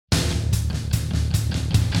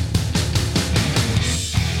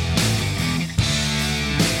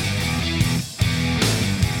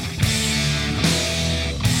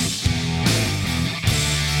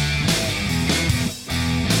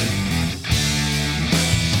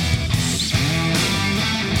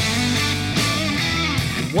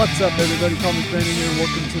What's up, everybody? Call me Brandon here.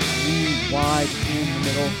 Welcome to Three Wide in the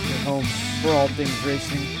Middle, your home for all things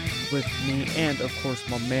racing with me and, of course,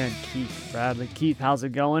 my man Keith Bradley. Keith, how's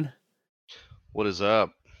it going? What is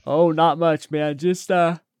up? Oh, not much, man. Just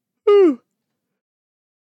whew,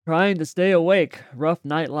 trying to stay awake. Rough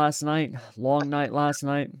night last night. Long night last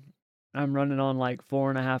night. I'm running on like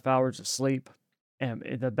 4.5 hours of sleep, and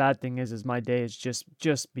the bad thing is my day is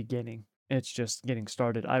just beginning. It's just getting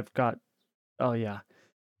started. Oh yeah,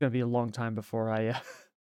 it's gonna be a long time before I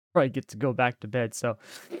probably get to go back to bed. So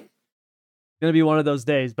gonna be one of those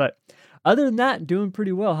days. But other than that, doing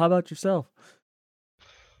pretty well. How about yourself?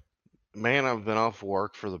 Man, I've been off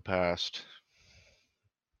work for the past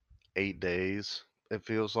 8 days, it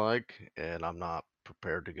feels like, and I'm not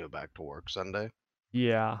prepared to go back to work Sunday.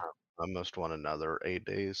 Yeah, I must want another 8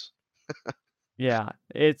 days. yeah.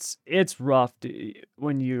 It's rough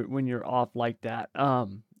when you're off like that.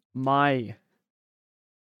 My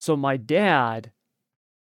my dad,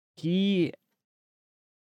 he,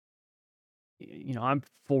 I'm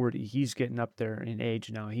 40. He's getting up there in age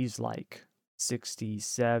now. He's like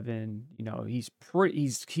 67. He's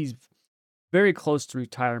very close to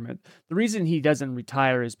retirement. The reason he doesn't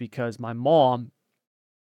retire is because my mom,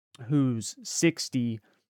 who's 60,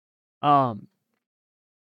 um,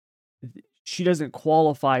 she doesn't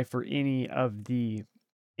qualify for any of the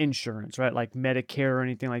insurance, right? Like Medicare or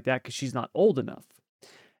anything like that, because she's not old enough.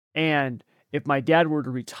 And if my dad were to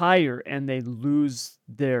retire and they lose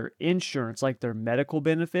their insurance, like their medical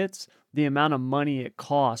benefits, the amount of money it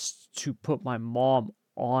costs to put my mom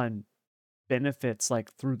on benefits,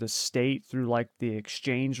 like through the state, through like the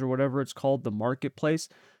exchange or whatever it's called, the marketplace,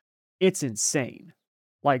 it's insane.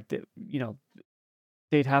 Like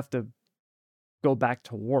they'd have to go back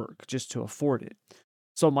to work just to afford it.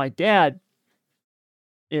 So my dad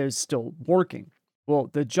is still working. Well,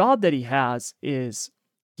 the job that he has is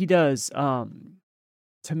he does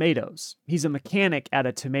tomatoes. He's a mechanic at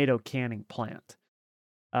a tomato canning plant,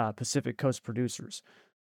 Pacific Coast Producers.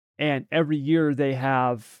 And every year they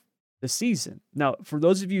have the season. Now, for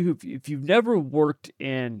those of you if you've never worked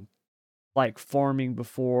in like farming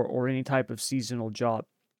before or any type of seasonal job,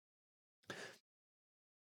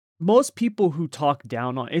 most people who talk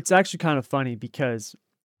down on it's actually kind of funny because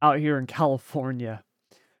out here in California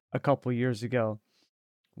a couple years ago,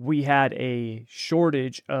 we had a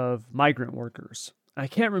shortage of migrant workers. I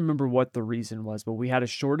can't remember what the reason was, but we had a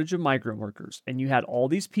shortage of migrant workers, and you had all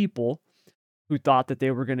these people who thought that they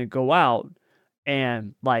were going to go out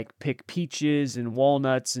and like pick peaches and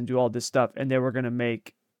walnuts and do all this stuff, and they were going to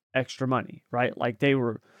make extra money, right? Like they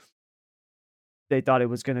thought it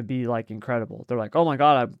was going to be like incredible. They're like, "Oh my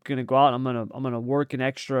god, I'm going to go out, I'm going to work an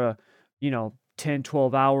extra, 10,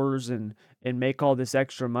 12 hours and make all this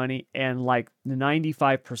extra money." And like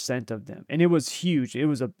 95% of them, and it was huge. It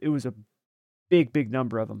was a big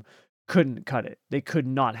number of them couldn't cut it. They could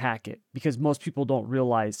not hack it because most people don't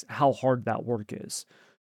realize how hard that work is.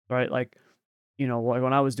 Right? Like, like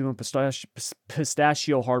when I was doing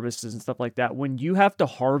pistachio harvests and stuff like that, when you have to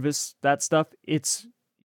harvest that stuff,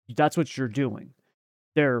 that's what you're doing.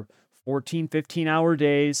 They're 14, 15-hour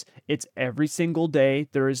days. It's every single day.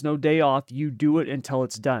 There is no day off. You do it until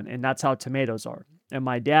it's done. And that's how tomatoes are. And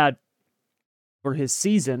my dad, for his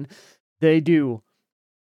season, they do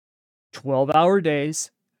 12-hour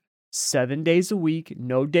days, 7 days a week,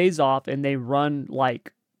 no days off. And they run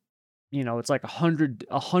like, it's like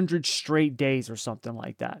 100 straight days or something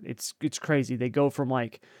like that. It's crazy. They go from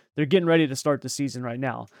like, they're getting ready to start the season right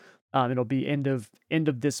now. It'll be end of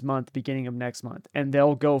this month, beginning of next month. And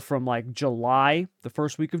they'll go from like July, the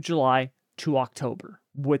first week of July, to October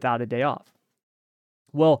without a day off.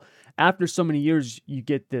 Well, after so many years, you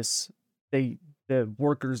get this, the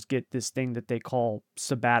workers get this thing that they call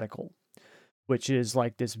sabbatical, which is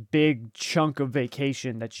like this big chunk of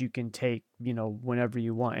vacation that you can take, whenever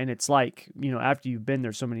you want. And it's like, after you've been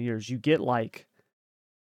there so many years, you get like,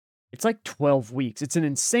 it's like 12 weeks. It's an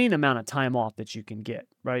insane amount of time off that you can get,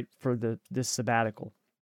 right, for this sabbatical.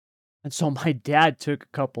 And so my dad took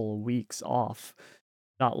a couple of weeks off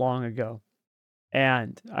not long ago.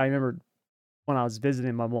 And I remember when I was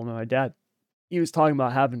visiting my mom and my dad, he was talking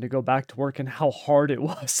about having to go back to work and how hard it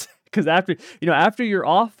was. Because after you're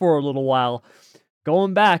off for a little while,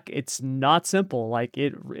 going back, it's not simple. Like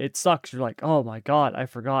it sucks. You're like, oh my God, I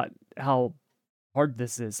forgot how hard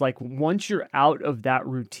this is. Like once you're out of that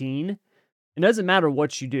routine, it doesn't matter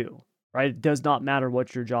what you do, right? It does not matter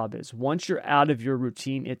what your job is. Once you're out of your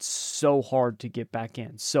routine, it's so hard to get back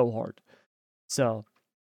in. So hard. So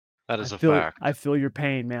That is a fact. I feel your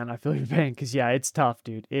pain, man. I feel your pain because yeah, it's tough,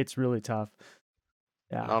 dude. It's really tough.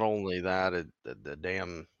 Yeah. Not only that, the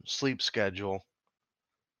damn sleep schedule.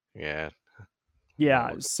 Yeah, not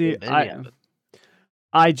Yeah, looking to see, get any of it.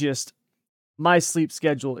 I just my sleep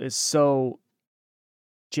schedule is so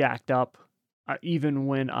jacked up, even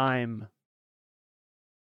when I'm,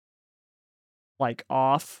 like,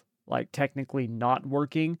 off, like, technically not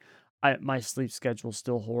working, my sleep schedule's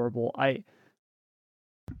still horrible. I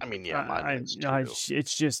mean, yeah, mine is too.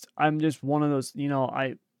 It's just I'm just one of those,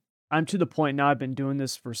 I'm to the point now. I've been doing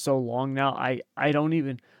this for so long now. I don't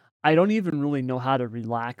even really know how to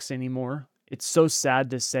relax anymore. It's so sad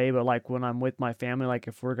to say, but like when I'm with my family, like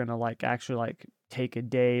if we're gonna like actually like take a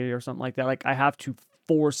day or something like that, like I have to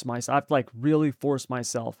force myself. I have to like really force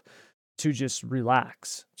myself to just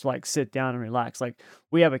relax, to like sit down and relax. Like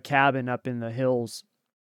we have a cabin up in the hills,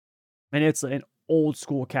 and it's an old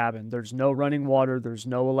school cabin. There's no running water, there's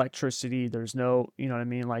no electricity, there's no, you know what I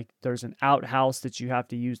mean? Like there's an outhouse that you have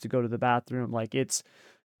to use to go to the bathroom. Like it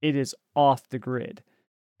is off the grid.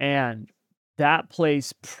 And that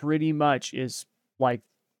place pretty much is like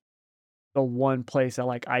the one place that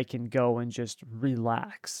like I can go and just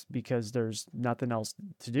relax because there's nothing else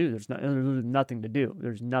to do. There's nothing to do.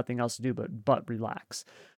 There's nothing else to do but relax.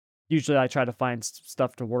 Usually I try to find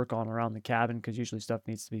stuff to work on around the cabin because usually stuff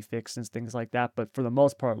needs to be fixed and things like that. But for the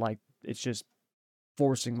most part, like it's just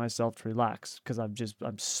forcing myself to relax because I'm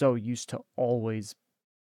so used to always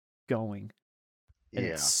going, and it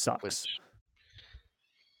Yeah, sucks. which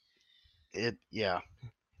yeah,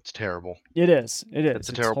 it's terrible. It is. It It's is.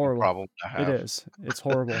 a It's terrible horrible. problem to It have. is. It's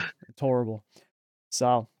horrible. It's horrible.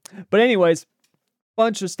 So, but anyways,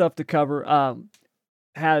 bunch of stuff to cover.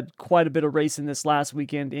 Had quite a bit of racing this last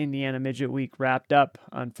weekend. Indiana Midget Week wrapped up.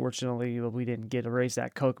 Unfortunately, we didn't get a race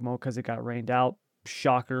at Kokomo because it got rained out.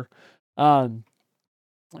 Shocker. Um,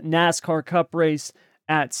 NASCAR Cup race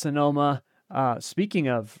at Sonoma. Speaking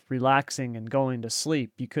of relaxing and going to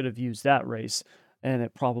sleep, you could have used that race, and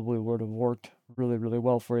it probably would have worked really, really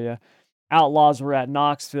well for you. Outlaws were at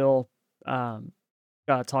Knoxville. Got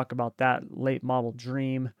to talk about that late model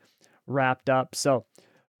Dream wrapped up. So,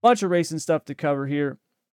 bunch of racing stuff to cover here,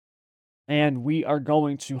 and we are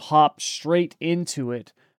going to hop straight into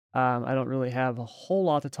it. I don't really have a whole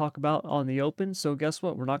lot to talk about on the open, so guess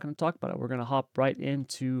what? We're not going to talk about it. We're going to hop right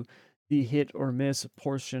into the hit or miss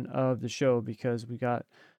portion of the show because we got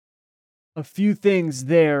a few things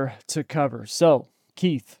there to cover. So,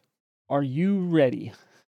 Keith, are you ready?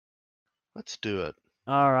 Let's do it.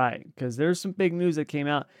 All right, because there's some big news that came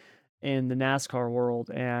out in the NASCAR world,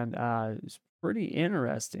 and it's pretty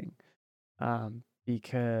interesting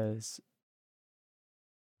because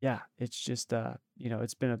yeah, it's just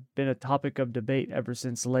it's been a topic of debate ever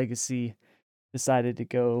since Legacy decided to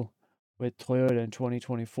go with Toyota in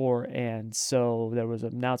 2024, and so there was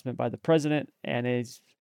an announcement by the president, and it's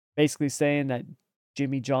basically saying that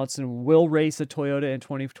Jimmy Johnson will race a Toyota in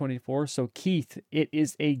 2024. So Keith, it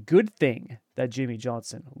is a good thing that Jimmy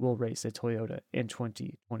Johnson will race a Toyota in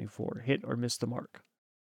 2024. Hit or miss the mark?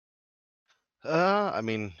 I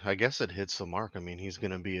mean, I guess it hits the mark. I mean, he's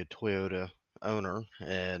going to be a Toyota owner,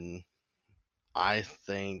 and I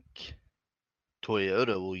think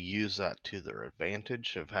Toyota will use that to their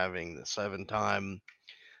advantage of having the 7-time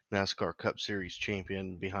NASCAR Cup Series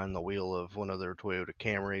champion behind the wheel of one of their Toyota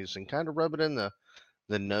Camrys and kind of rub it in the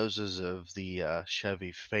noses of the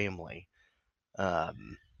Chevy family.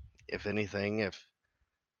 Um, if anything, if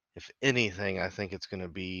anything, I think it's going to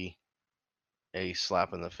be a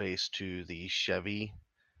slap in the face to the Chevy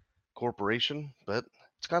corporation, but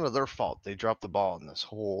it's kind of their fault. They dropped the ball in this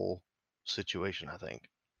whole situation, I think.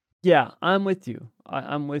 Yeah, I'm with you.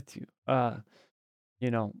 I'm with you.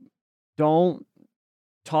 You know, don't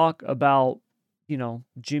talk about,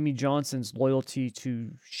 Jimmy Johnson's loyalty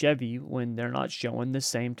to Chevy when they're not showing the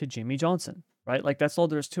same to Jimmy Johnson, right? Like that's all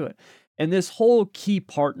there is to it. And this whole key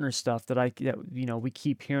partner stuff we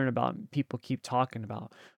keep hearing about and people keep talking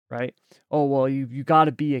about, right? Oh, well, you got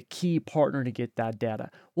to be a key partner to get that data.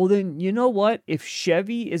 Well, then you know what? If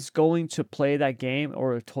Chevy is going to play that game,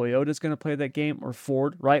 or if Toyota is going to play that game, or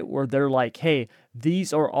Ford, right? Where they're like, hey,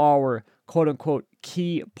 these are our quote unquote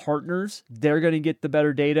key partners. They're going to get the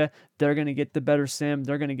better data. They're going to get the better sim.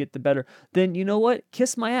 They're going to get the better. Then you know what?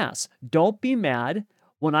 Kiss my ass. Don't be mad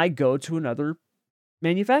when I go to another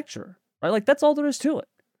manufacturer, right? Like that's all there is to it.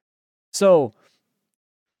 So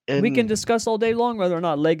we can And discuss all day long whether or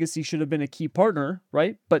not Legacy should have been a key partner,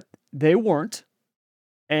 right? But they weren't,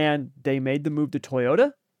 and they made the move to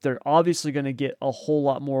Toyota. They're obviously going to get a whole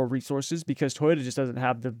lot more resources because Toyota just doesn't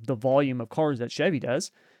have the volume of cars that Chevy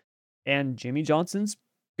does. And Jimmy Johnson's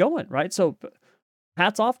going, right? So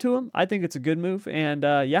hats off to him. I think it's a good move. And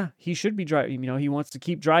yeah, he should be driving. He wants to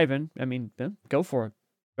keep driving. I mean, go for it.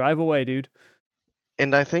 Drive away, dude.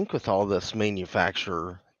 and I think with all this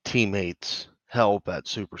manufacturer teammates help at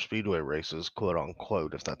super speedway races, quote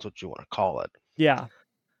unquote, if that's what you want to call it. Yeah.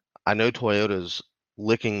 I know Toyota's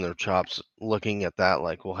licking their chops looking at that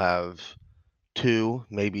like we'll have 2,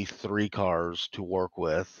 maybe 3 cars to work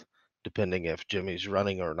with, depending if Jimmy's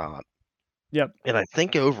running or not. Yep. And I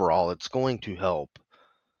think overall it's going to help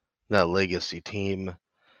that legacy team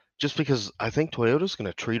just because I think Toyota's going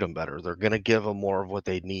to treat them better. They're going to give them more of what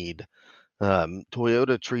they need.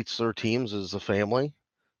 Toyota treats their teams as a family,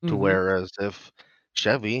 to Mhm. whereas if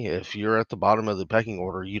Chevy, if you're at the bottom of the pecking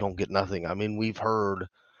order, you don't get nothing. I mean, we've heard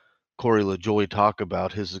Corey LaJoy talk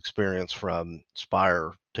about his experience from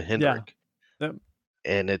Spire to Yeah. Hendrick, Yep.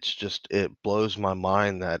 and it blows my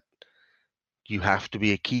mind that you have to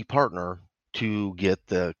be a key partner to get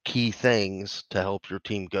the key things to help your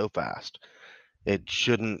team go fast. It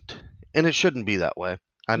shouldn't, and it shouldn't be that way.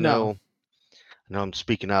 I No. know, I know I'm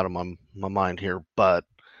speaking out of my mind here, but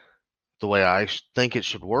the way think it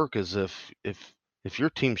should work is if you're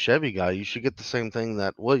Team Chevy guy, you should get the same thing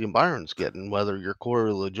that William Byron's getting, whether you're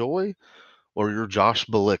Corey LaJoy or you're Josh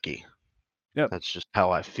Bilicki. Yep. That's just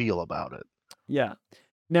how I feel about it. Yeah.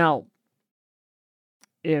 Now,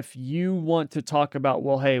 if you want to talk about,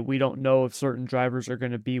 well, hey, we don't know if certain drivers are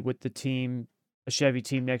going to be with the team, a Chevy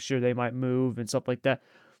team next year, they might move and stuff like that.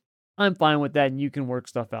 I'm fine with that and you can work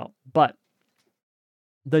stuff out. But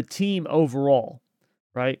the team overall,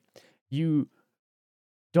 right? You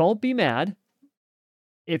don't be mad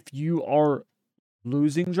if you are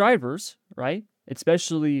losing drivers, right?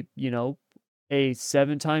 Especially, a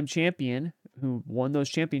 7-time champion who won those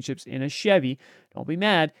championships in a Chevy. Don't be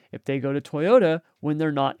mad if they go to Toyota when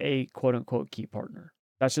they're not a quote unquote key partner.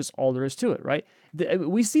 That's just all there is to it, right?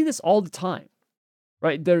 We see this all the time,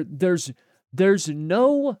 right? There's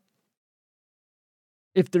no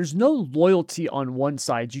if there's no loyalty on one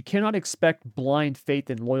side, you cannot expect blind faith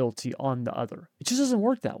and loyalty on the other. It just doesn't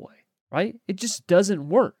work that way, right? It just doesn't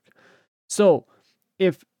work. So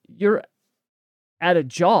if you're at a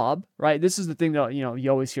job, right? This is the thing that,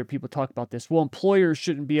 you always hear people talk about this. Well, employers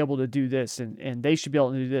shouldn't be able to do this and they should be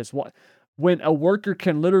able to do this. What when a worker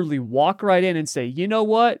can literally walk right in and say, you know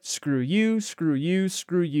what? Screw you, screw you,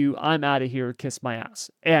 screw you. I'm out of here. Kiss my ass.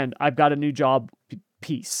 And I've got a new job.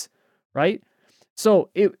 Peace. Right? So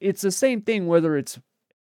it's the same thing, whether it's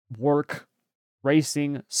work,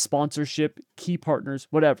 racing, sponsorship, key partners,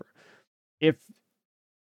 whatever. If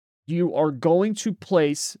you are going to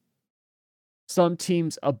place some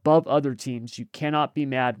teams above other teams, you cannot be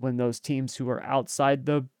mad when those teams who are outside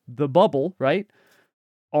the bubble, right,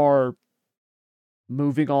 are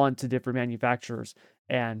moving on to different manufacturers.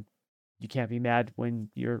 And you can't be mad when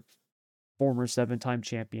your former 7-time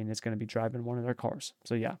champion is going to be driving one of their cars.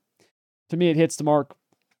 So yeah, to me, it hits the mark.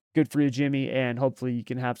 Good for you, Jimmy, and hopefully you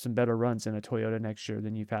can have some better runs in a Toyota next year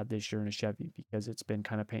than you've had this year in a Chevy, because it's been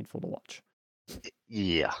kind of painful to watch.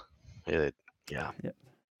 Yeah. Yeah. Yep.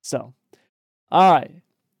 So, all right.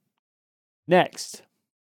 Next,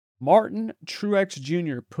 Martin Truex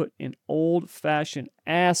Jr. put an old-fashioned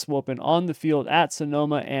ass whooping on the field at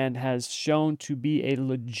Sonoma and has shown to be a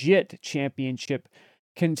legit championship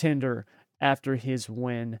contender after his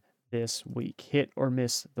win this week. Hit or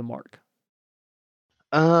miss the mark?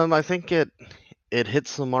 I think it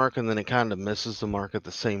hits the mark and then it kind of misses the mark at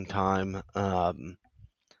the same time.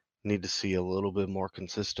 Need to see a little bit more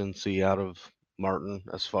consistency out of Martin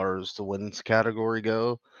as far as the wins category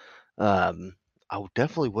go. Um,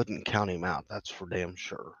 definitely wouldn't count him out. That's for damn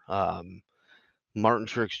sure. Martin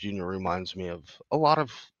Truex Jr. reminds me of a lot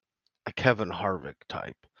of a Kevin Harvick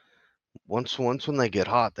type. Once when they get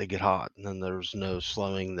hot, and then there's no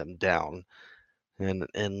slowing them down.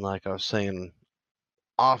 And like I was saying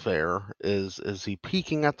off air, is he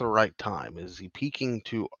peaking at the right time? Is he peaking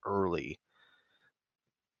too early?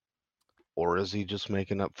 Or is he just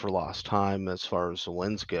making up for lost time as far as the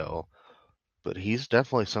wins go? But he's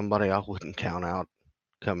definitely somebody I wouldn't count out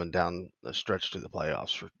coming down the stretch to the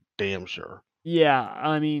playoffs for damn sure. Yeah,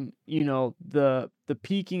 I mean, the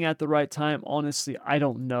peaking at the right time, honestly, I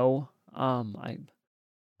don't know. I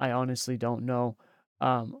honestly don't know.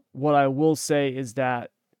 What I will say is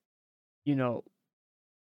that, you know,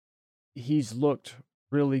 he's looked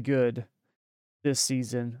really good this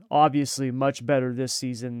season. Obviously, much better this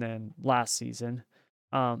season than last season.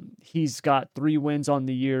 He's got 3 wins on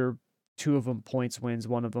the year, 2 of them points wins.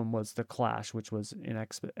 One of them was the Clash, which was an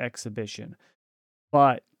exhibition.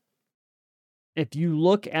 But if you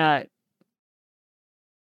look at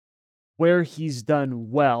where he's done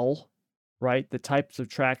well, right? The types of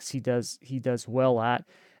tracks he does well at,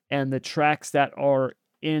 and the tracks that are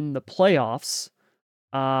in the playoffs,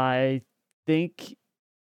 I think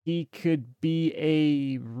he could be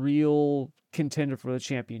a real contender for the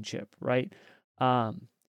championship, right? Um,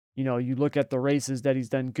 you look at the races that he's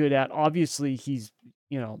done good at. Obviously, he's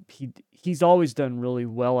always done really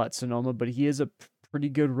well at Sonoma, but he is a pretty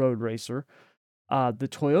good road racer. The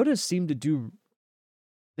Toyotas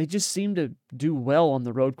they just seem to do well on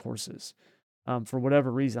the road courses, for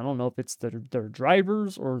whatever reason. I don't know if it's their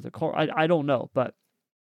drivers or the car. I don't know, but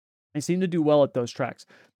they seem to do well at those tracks.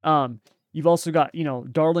 You've also got,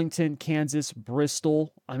 Darlington, Kansas,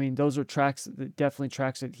 Bristol. I mean, those are definitely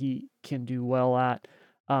tracks that he can do well at.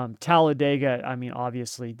 Talladega, I mean,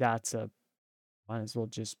 obviously might as well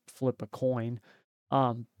just flip a coin.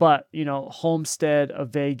 But, Homestead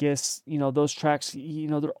of Vegas, those tracks,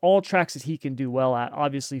 they're all tracks that he can do well at.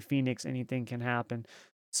 Obviously, Phoenix, anything can happen.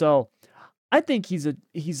 So I think he's a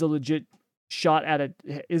legit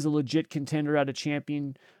is a legit contender at a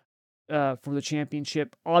champion, for the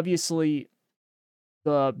championship. Obviously,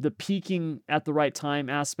 the peaking at the right time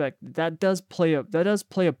aspect, that does play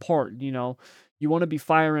a part. You want to be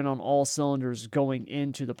firing on all cylinders going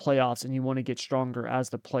into the playoffs, and you want to get stronger as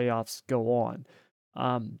the playoffs go on.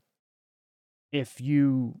 Um, if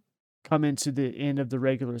you come into the end of the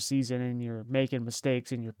regular season and you're making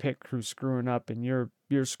mistakes and your pit crew screwing up and you're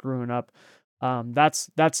screwing up,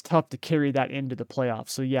 that's tough to carry that into the playoffs.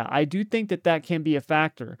 So yeah, I do think that can be a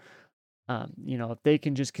factor. If they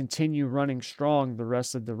can just continue running strong the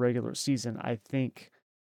rest of the regular season, I think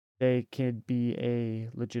they could be a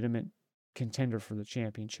legitimate contender for the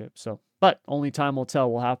championship. So, but only time will tell.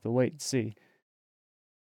 We'll have to wait and see.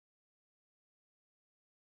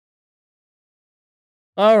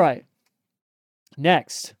 All right.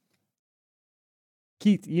 Next.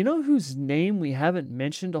 Keith, you know whose name we haven't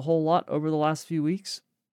mentioned a whole lot over the last few weeks?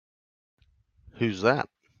 Who's that?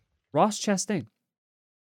 Ross Chastain.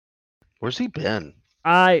 Where's he been?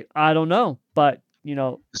 I don't know, but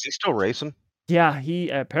Is he still racing? yeah, he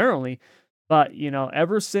apparently, but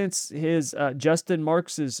ever since his Justin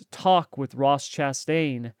Marks's talk with Ross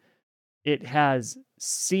Chastain, it has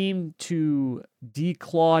seemed to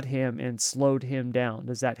declawed him and slowed him down.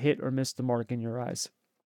 Does that hit or miss the mark in your eyes?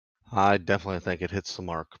 I definitely think it hits the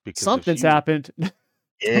mark because if Something's you happened. Yeah,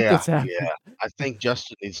 Something's happened. yeah. I think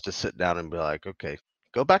Justin needs to sit down and be like, "Okay,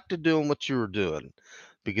 go back to doing what you were doing,"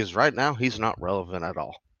 because right now he's not relevant at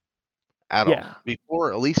all. At all. Yeah.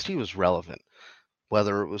 Before, at least he was relevant.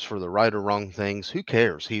 Whether it was for the right or wrong things, who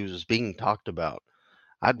cares? He was being talked about.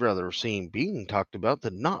 I'd rather see him being talked about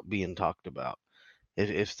than not being talked about.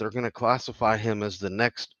 If they're gonna classify him as the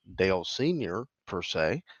next Dale Senior per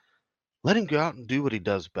se, let him go out and do what he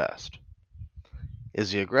does best.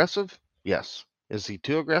 Is he aggressive? Yes. Is he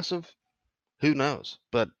too aggressive? Who knows?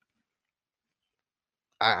 But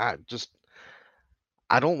I just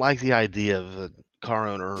I don't like the idea of a car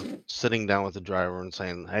owner sitting down with the driver and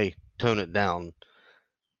saying, "Hey, tone it down."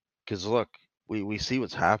 Because look, we see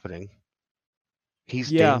what's happening.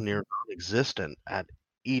 He's Yeah. damn near non-existent at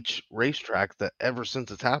each racetrack that ever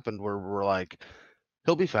since it's happened where we're like,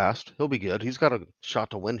 he'll be fast, he'll be good, he's got a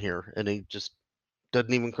shot to win here, and he just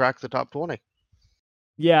doesn't even crack the top 20.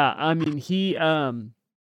 Yeah, I mean,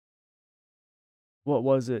 what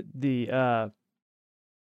was it?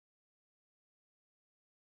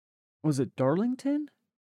 Was it Darlington?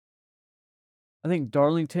 I think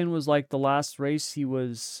Darlington was like the last race he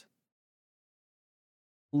was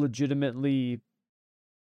legitimately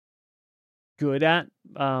good at.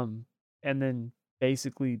 And then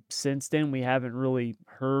basically since then we haven't really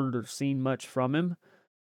heard or seen much from him.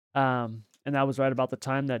 And that was right about the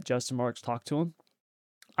time that Justin Marks talked to him.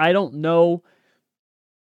 I don't know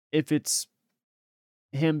if it's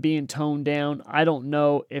him being toned down. I don't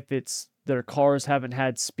know if it's their cars haven't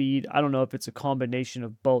had speed. I don't know if it's a combination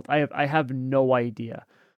of both. I have no idea.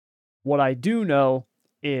 What I do know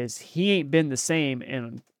is he ain't been the same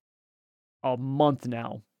in a month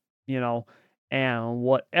now, you know, and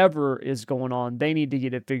whatever is going on, they need to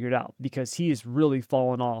get it figured out because he is really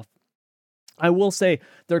fallen off. I will say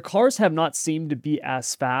their cars have not seemed to be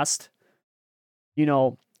as fast.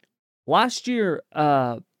 Last year,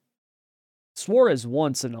 Suarez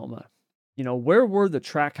won Sonoma. Where were the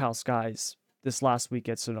Trackhouse guys this last week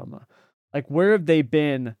at Sonoma? Like, where have they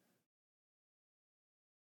been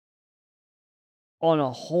on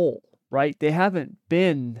a whole, right? They just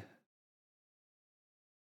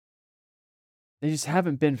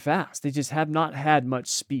haven't been fast. They just have not had much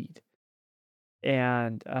speed.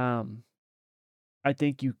 And I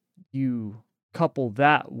think you couple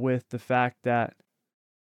that with the fact that,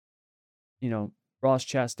 Ross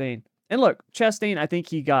Chastain. And look, Chastain, I think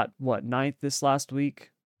he got what, ninth this last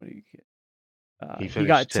week? What did he get? He He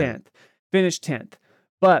got finished 10th. 10th. Finished 10th.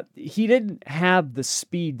 but he didn't have the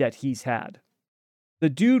speed that he's had. The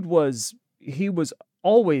dude was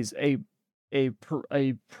always a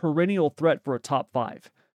perennial threat for a top 5.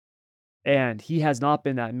 And he has not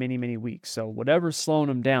been that many weeks. So whatever's slowing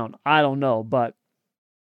him down, I don't know, but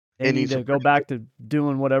they And need he's a to go pretty back to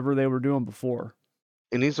doing whatever they were doing before.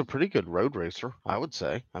 and he's a pretty good road racer, I would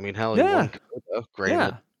say. I mean, hell, he won Yeah. Coda, granted,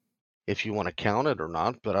 Yeah. if you wanna count it or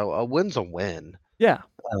not, but a win's a win. Yeah.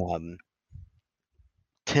 Um,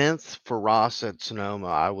 10th for Ross at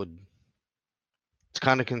Sonoma, it's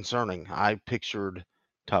kinda concerning. I pictured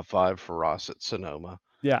top 5 for Ross at Sonoma,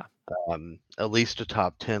 Yeah. at least a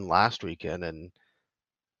top 10 last weekend, and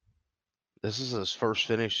this is his first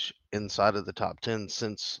finish inside of the top 10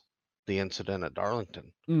 since the incident at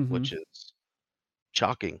Darlington, which Mhm. is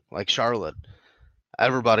shocking. Like Charlotte,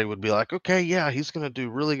 everybody would be like, "Okay, yeah, he's gonna do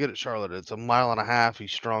really good at Charlotte. It's a mile and a half.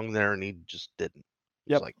 He's strong there," and he just didn't.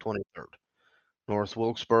 He was Yep. like 23rd. North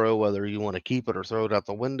Wilkesboro, whether you want to keep it or throw it out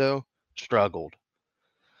the window, struggled.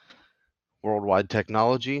 Worldwide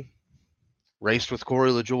Technology raced with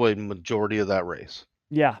Corey LaJoy majority of that race.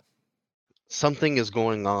 Yeah. Something is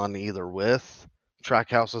going on either with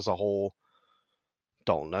Trackhouse as a whole.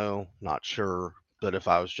 Don't know, not sure. But if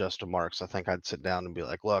I was Justin Marks, I think I'd sit down and be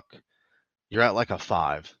like, "Look, you're at like a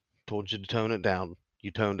 5. Told you to tone it down.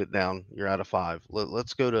 You toned it down. You're at a 5.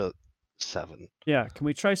 Let's go to 7. Yeah. Can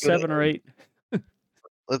we try Go to 7 or 8. 8?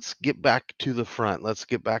 Let's get back to the front. Let's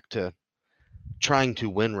get back to trying to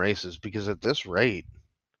win races because at this rate,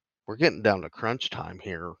 we're getting down to crunch time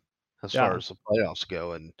here as far Yeah. as the playoffs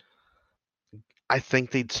go. And I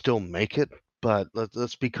think they'd still make it, but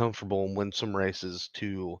let's be comfortable and win some races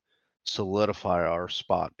to solidify our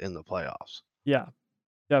spot in the playoffs. Yeah.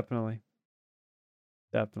 Definitely.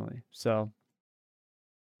 Definitely. So,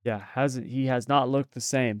 yeah, he has not looked the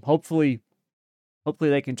same. Hopefully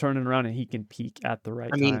they can turn it around and he can peak at the right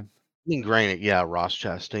I mean, time. granted, yeah, Ross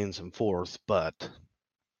Chastain's in 4th, but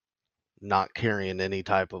not carrying any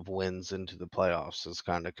type of wins into the playoffs is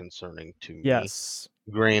kind of concerning to me. Yes.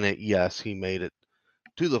 Granted, yes, he made it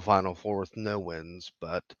to the Final Four with no wins,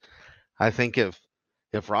 but I think if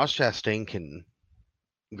Ross Chastain can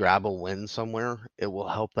grab a win somewhere, it will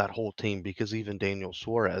help that whole team because even Daniel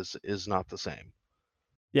Suarez is not the same.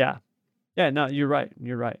 Yeah. Yeah, no, you're right.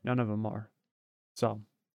 You're right. None of them are. So,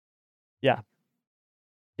 yeah.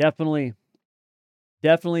 Definitely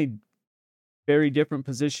very different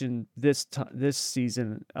position this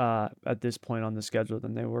season at this point on the schedule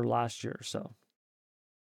than they were last year. So,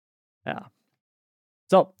 yeah.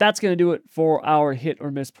 So that's going to do it for our hit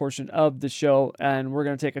or miss portion of the show. And we're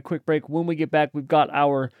going to take a quick break. When we get back, we've got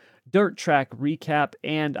our dirt track recap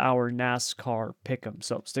and our NASCAR pick'em.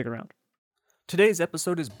 So stick around. Today's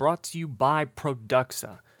episode is brought to you by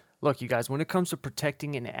Produxa. Look, you guys, when it comes to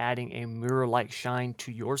protecting and adding a mirror-like shine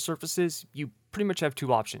to your surfaces, you pretty much have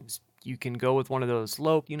 2 options. You can go with one of those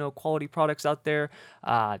low, quality products out there.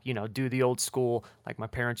 Do the old school, like my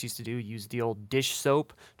parents used to do, use the old dish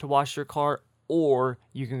soap to wash your car, or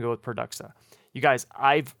you can go with Produxa. You guys,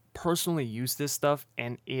 I've personally used this stuff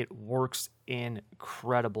and it works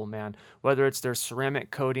incredible, man. Whether it's their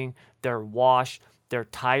ceramic coating, their wash, their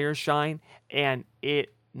tire shine, and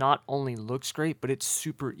it not only looks great, but it's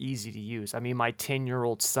super easy to use. I mean, my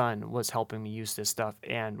 10-year-old son was helping me use this stuff,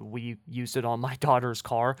 and we used it on my daughter's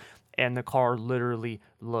car, and the car literally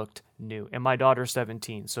looked new. And my daughter's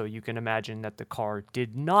 17, so you can imagine that the car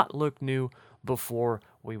did not look new before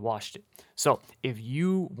we washed it. So if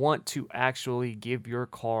you want to actually give your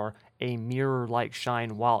car a mirror-like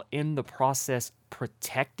shine while in the process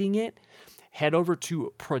protecting it, head over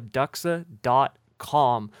to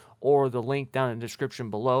Produxa.com or the link down in the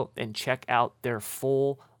description below and check out their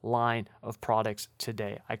full line of products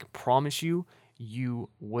today. I can promise you, you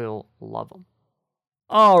will love them.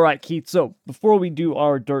 All right, Keith. So before we do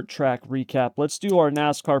our dirt track recap, let's do our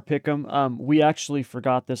NASCAR pick'em. We actually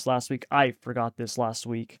forgot this last week. I forgot this last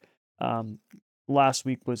week. Last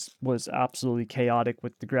week was absolutely chaotic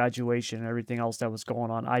with the graduation and everything else that was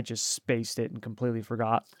going on. I just spaced it and completely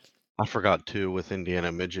forgot. I forgot too with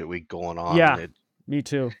Indiana Midget Week going on. Yeah, me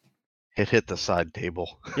too. It hit the side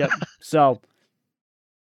table. Yep. So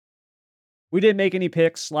we didn't make any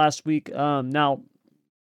picks last week. Now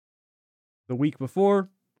the week before,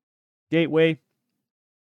 Gateway,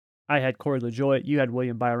 I had Corey LaJoy. You had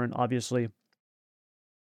William Byron, obviously.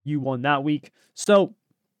 You won that week. So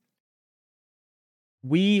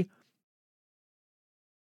we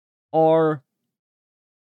are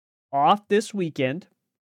off this weekend.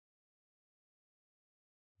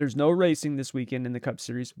 There's no racing this weekend in the Cup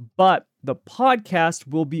Series, but the podcast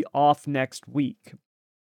will be off next week.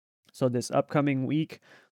 So this upcoming week,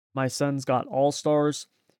 My son's got all-stars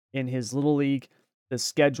in his little league. The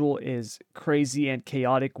schedule is crazy and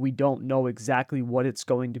chaotic. We don't know exactly what it's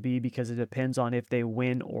going to be because it depends on if they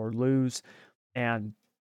win or lose. And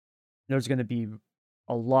there's going to be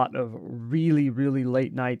a lot of really, really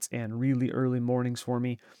late nights and really early mornings for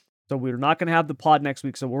me. So we're not going to have the pod next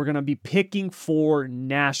week. So we're going to be picking for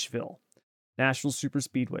Nashville Super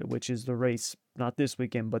Speedway, which is the race, not this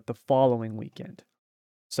weekend, but the following weekend.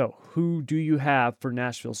 So who do you have for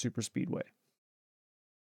Nashville Super Speedway?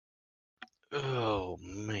 Oh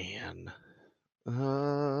man.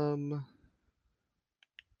 Um,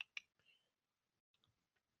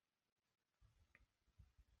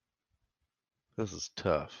 this is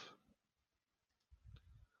tough.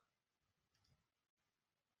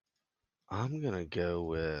 I'm gonna go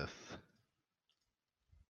with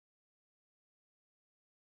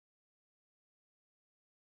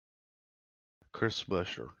Chris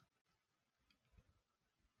Buescher.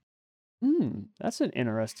 That's an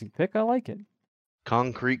interesting pick. I like it.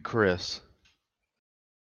 Concrete Chris.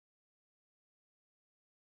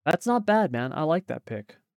 That's not bad, man. I like that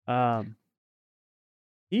pick. Um,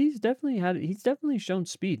 he's definitely shown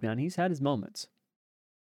speed, man. He's had his moments.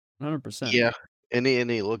 100%. Yeah, and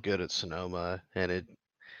he looked good at Sonoma, and it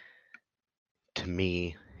to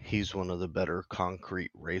me, he's one of the better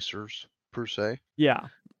concrete racers per se. Yeah.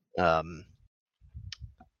 Um,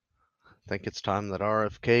 I think it's time that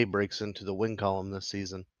RFK breaks into the win column this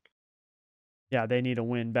season. Yeah, they need a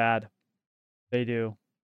win bad. They do.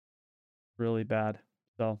 Really bad.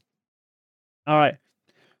 So, all right.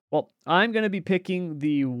 Well, I'm going to be picking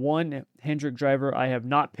the one Hendrick driver I have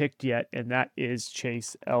not picked yet, and that is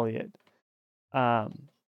Chase Elliott. They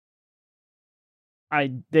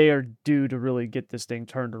are due to really get this thing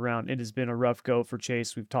turned around. It has been a rough go for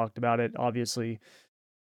Chase. We've talked about it. Obviously,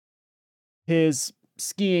 his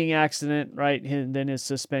skiing accident, right? And then his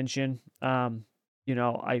suspension. You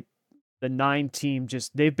know, the 9 team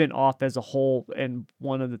just they've been off as a whole, and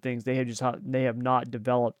one of the things they have not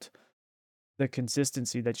developed the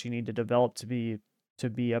consistency that you need to develop to be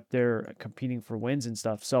up there competing for wins and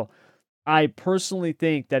stuff. So I personally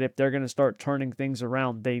think that if they're going to start turning things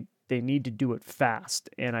around, they need to do it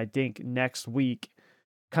fast. And I think next week,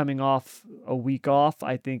 coming off a week off,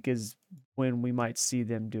 I think is when we might see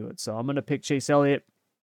them do it. So I'm going to pick Chase Elliott.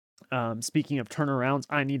 Speaking of turnarounds,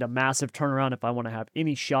 I need a massive turnaround if I want to have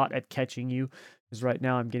any shot at catching you, because right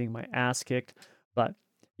now I'm getting my ass kicked. But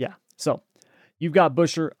yeah, so you've got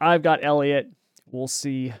Buescher, I've got Elliott. We'll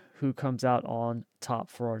see who comes out on top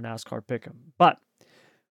for our NASCAR pick'em. But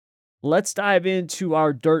let's dive into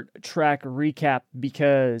our dirt track recap,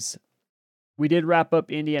 because we did wrap up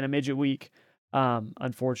Indiana Midget Week.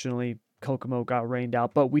 Unfortunately, Kokomo got rained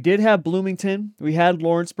out, but we did have Bloomington. We had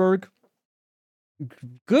Lawrenceburg.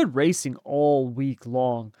 Good racing all week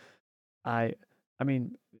long. I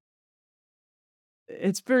mean,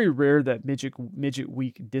 it's very rare that midget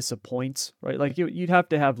week disappoints, right? Like you'd have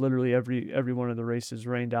to have literally every one of the races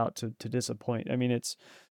rained out to disappoint. I mean,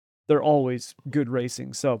 they're always good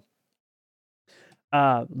racing. So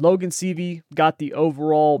Logan Seavey got the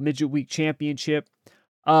overall midget week championship.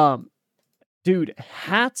 Dude,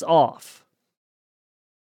 hats off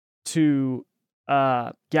to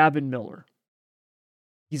Gavin Miller.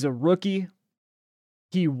 He's a rookie.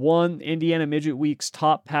 He won Indiana Midget Week's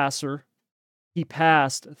top passer. He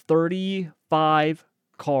passed 35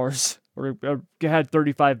 cars, or had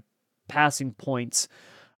 35 passing points.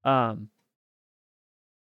 And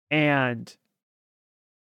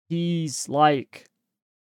he's like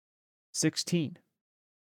 16.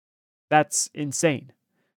 That's insane.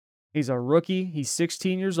 He's a rookie. He's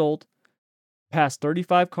 16 years old, passed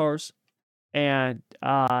 35 cars, and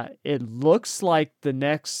it looks like the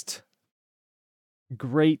next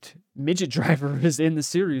great midget driver is in the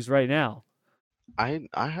series right now. I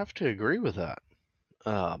have to agree with that.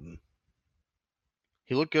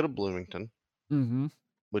 He looked good at Bloomington, Mm-hmm.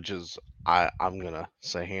 which is I'm gonna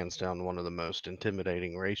say hands down one of the most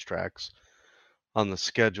intimidating racetracks on the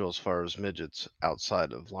schedule as far as midgets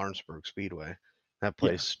outside of Lawrenceburg Speedway. That Yeah,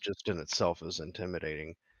 place just in itself is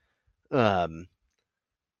intimidating. Um,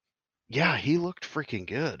 yeah, he looked freaking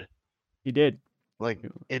good. he did. Like He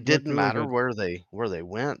it looked didn't really matter good. where they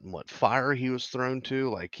went and what fire he was thrown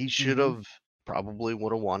to. Like he should Mm-hmm. have probably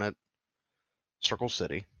would have won at Circle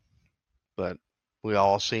City, but we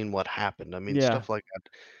all seen what happened. I mean, Yeah, stuff like that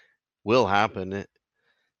will happen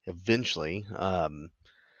eventually.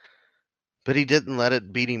 But he didn't let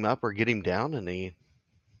it beat him up or get him down, and he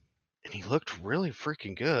looked really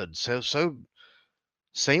freaking good. So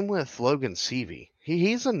same with Logan Seavey.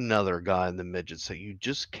 He's another guy in the midgets that you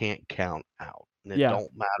just can't count out. And it yeah,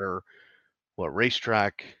 don't matter what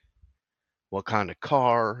racetrack what kind of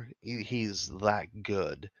car. He's that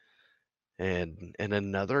good. And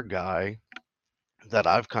another guy that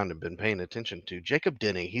I've kind of been paying attention to, Jacob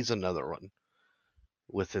Denny, he's another one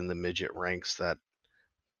within the midget ranks that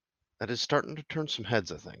is starting to turn some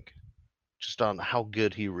heads, I think, just on how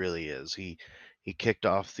good he really is. He kicked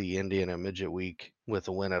off the Indiana Midget Week with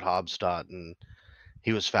a win at Hobstadt, and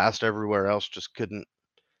he was fast everywhere else, just couldn't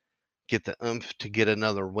get the oomph to get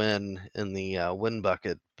another win in the win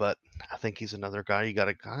bucket. But I think he's another guy you got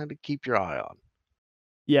to kind of keep your eye on.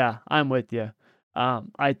 Yeah, I'm with you.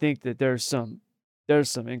 I think that there's some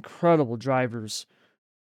incredible drivers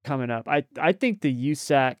coming up. I think the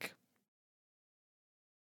USAC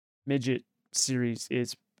midget series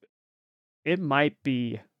is it might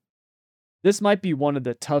be this might be one of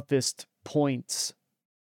the toughest points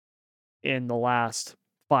in the last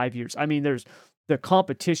 5 years. I mean, the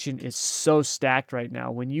competition is so stacked right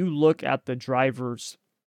now. When you look at the drivers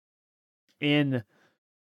in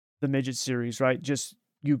the midget series, right? Just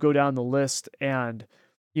you go down the list and,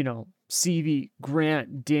 CV,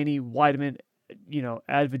 Grant, Denny, Whiteman,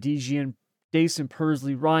 Advedigian, Dason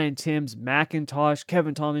Persley, Ryan Timms, McIntosh,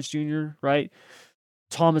 Kevin Thomas Jr., right?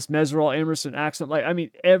 Thomas Meserol, Emerson Axon, like, I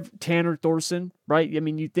mean, Tanner Thorson, right? I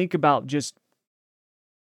mean, you think about just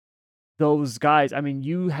those guys. I mean,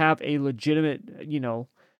 you have a legitimate,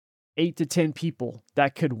 8 to 10 people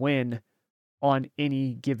that could win on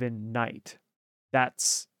any given night.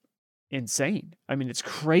 That's insane. I mean, it's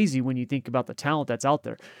crazy when you think about the talent that's out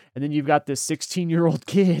there. And then you've got this 16-year-old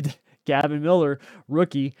kid, Gavin Miller,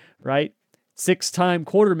 rookie, right? 6-time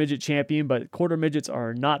quarter midget champion, but quarter midgets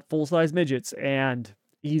are not full-size midgets. And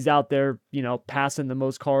he's out there, passing the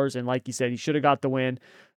most cars. And like you said, he should have got the win.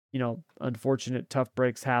 Unfortunate tough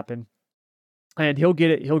breaks happen. And he'll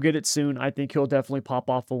get it. He'll get it soon. I think he'll definitely pop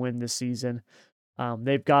off a win this season.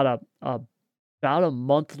 They've got about a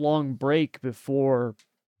month-long break before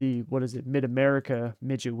the Mid America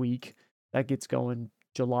Midget Week that gets going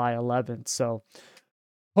July 11th. So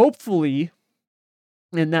hopefully,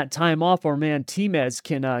 in that time off, our man Timez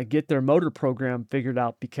can get their motor program figured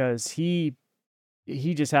out because he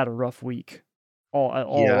just had a rough week. All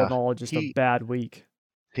in Yeah, all, just a he bad week.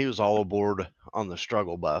 he was all aboard on the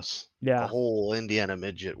struggle bus the Yeah. whole Indiana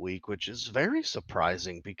Midget Week, which is very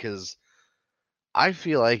surprising because I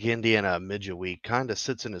feel like Indiana Midget Week kind of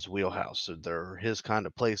sits in his wheelhouse. So they're his kind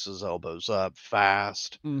of places, elbows up,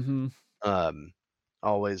 fast, Mm-hmm. um,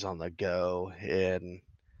 always on the go. And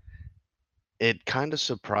it kind of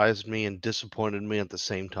surprised me and disappointed me at the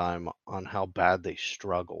same time on how bad they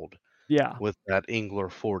struggled Yeah. with that Engler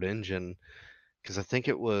Ford engine. Because I think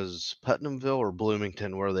it was Putnamville or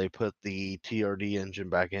Bloomington where they put the TRD engine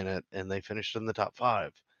back in it and they finished in the top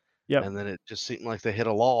five. Yep. And then it just seemed like they hit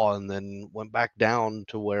a law and then went back down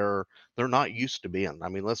to where they're not used to being. I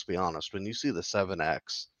mean, let's be honest, when you see the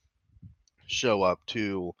 7X show up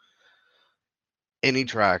to any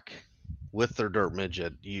track with their dirt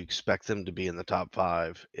midget, you expect them to be in the top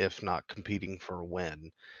five, if not competing for a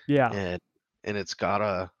win. Yeah. And it's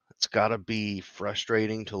gotta be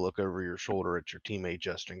frustrating to look over your shoulder at your teammate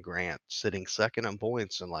Justin Grant sitting second in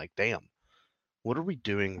points and like, damn, what are we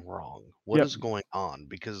doing wrong? What Yep. is going on?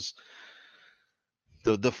 Because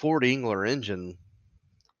the Ford Engler engine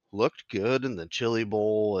looked good in the Chili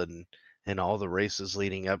Bowl and all the races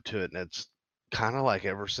leading up to it, and it's kind of like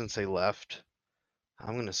ever since they left,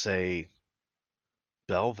 I'm gonna say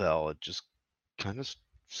Belleville, it just kind of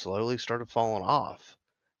slowly started falling off,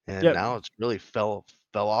 and Yep. now it's really fell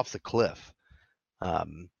off the cliff.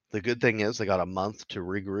 The good thing is they got a month to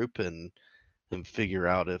regroup and figure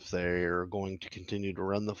out if they're going to continue to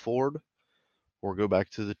run the Ford or go back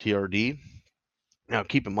to the TRD. Now,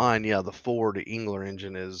 keep in mind, yeah, the Ford Engler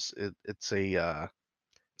engine it's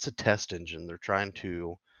a test engine. They're trying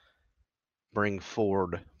to bring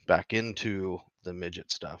Ford back into the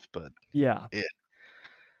midget stuff, but Yeah. it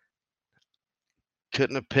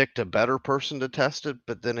couldn't have picked a better person to test it.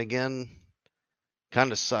 But then again,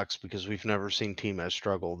 kind of sucks because we've never seen Team S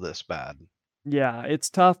struggle this bad. Yeah. It's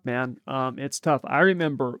tough, man. It's tough. I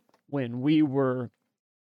remember when we were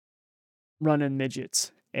running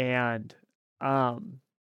midgets and um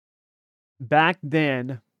back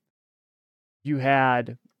then you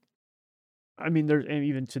had I mean there and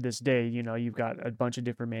even to this day, you've got a bunch of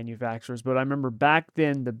different manufacturers, but I remember back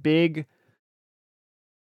then the big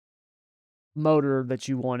motor that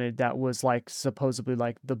you wanted that was like supposedly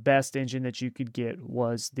like the best engine that you could get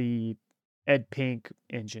was the Ed Pink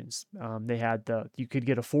engines. They had you could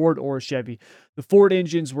get a Ford or a Chevy. The Ford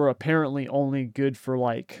engines were apparently only good for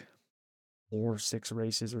like 4 or 6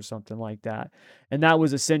 races or something like that. And that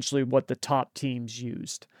was essentially what the top teams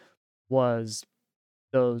used was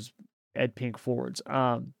those Ed Pink Fords.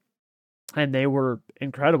 And they were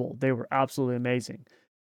incredible. They were absolutely amazing.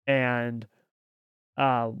 And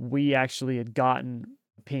we actually had gotten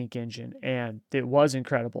a Pink engine, and it was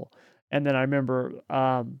incredible. And then I remember,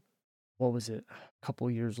 what was it? A couple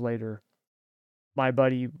years later, my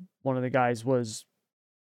buddy, one of the guys, was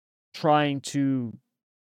trying to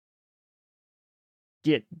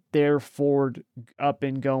get their Ford up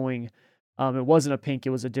and going. It wasn't a Pink, it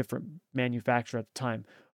was a different manufacturer at the time,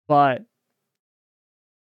 but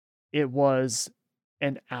it was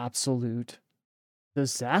an absolute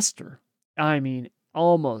disaster. I mean,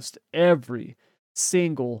 almost every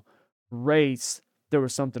single race, there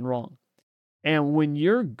was something wrong. And when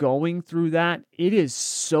you're going through that, it is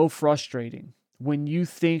so frustrating when you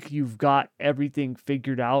think you've got everything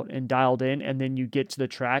figured out and dialed in, and then you get to the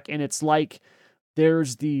track, and it's like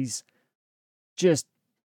there's these just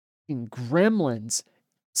gremlins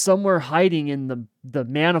somewhere hiding in the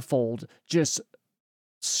manifold, just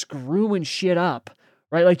screwing shit up,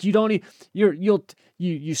 right? Like you don't,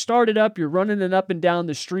 you start it up, you're running it up and down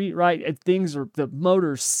the street, right? And the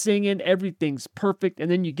motor's singing, everything's perfect. And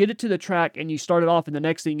then you get it to the track and you start it off, and the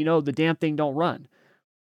next thing you know, the damn thing don't run.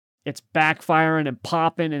 It's backfiring and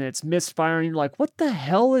popping and it's misfiring. You're like, what the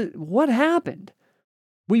hell? What happened?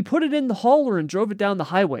 We put it in the hauler and drove it down the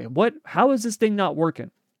highway. How is this thing not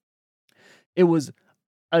working? It was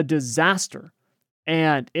a disaster.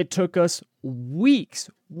 And it took us weeks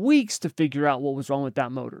to figure out what was wrong with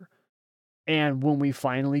that motor. And when we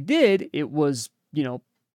finally did, it was,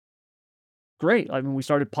 great. I mean, we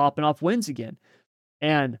started popping off wins again.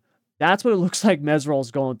 And that's what it looks like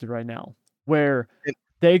Meserol's going through right now, where And,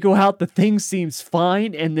 they go out, the thing seems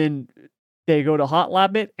fine, and then they go to hot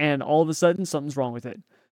lap it, and all of a sudden something's wrong with it.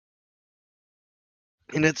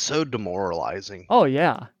 and it's so demoralizing. Oh,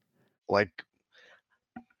 yeah. Like,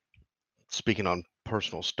 speaking on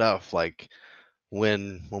personal stuff, like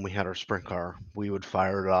when we had our sprint car, we would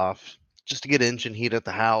fire it off just to get engine heat at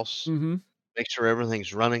the house, Mm-hmm. make sure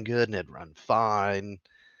everything's running good, and it'd run fine.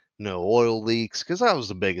 No oil leaks, because that was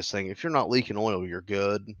the biggest thing. If you're not leaking oil, you're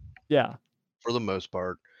good Yeah. for the most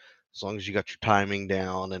part. As long as you got your timing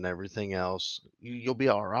down and everything else, you'll be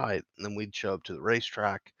all right. And then we'd show up to the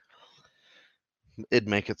racetrack. It'd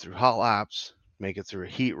make it through hot laps, make it through a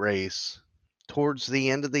heat race. Towards the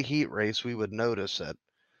end of the heat race, we would notice that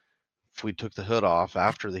if we took the hood off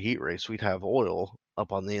after the heat race, we'd have oil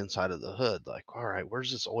up on the inside of the hood. Like, all right,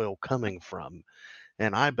 where's this oil coming from?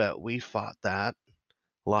 And I bet we fought that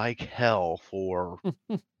like hell for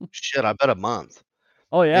shit, I bet a month.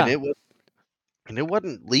 Oh, And yeah. it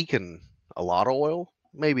wasn't leaking a lot of oil,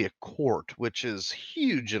 maybe a quart, which is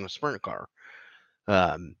huge in a sprint car.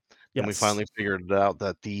 Um, then we Yes. finally figured out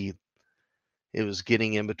that it was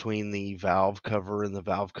getting in between the valve cover and the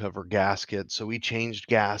valve cover gasket. So we changed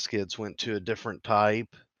gaskets, went to a different type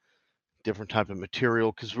of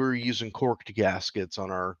material, because we were using corked gaskets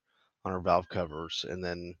on our valve covers. And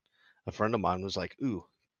then a friend of mine was like, "Ooh,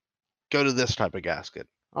 go to this type of gasket."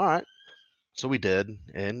 All right. So we did,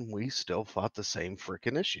 and we still fought the same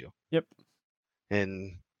freaking issue. Yep.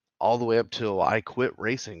 And all the way up till I quit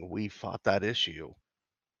racing, we fought that issue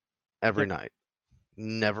every Yep. night.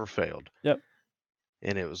 Never failed. Yep.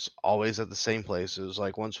 And it was always at the same place. It was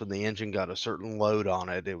like once when the engine got a certain load on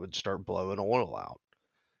it, it would start blowing oil out.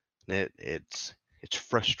 And it's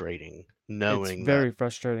frustrating It's knowing very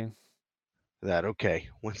frustrating. that okay,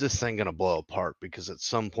 when's this thing gonna blow apart? Because at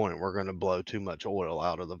some point we're gonna blow too much oil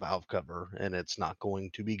out of the valve cover and it's not going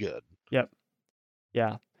to be good. Yep.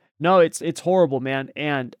 Yeah. No, it's horrible, man.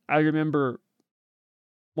 And I remember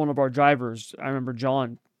one of our drivers, I remember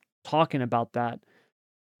John talking about that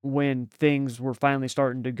when things were finally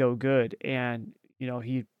starting to go good, and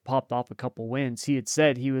he popped off a couple wins. He had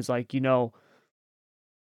said, he was like,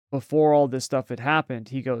 before all this stuff had happened,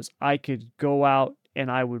 he goes, I could go out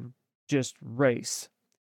and I would just race.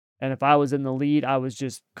 And if I was in the lead, I was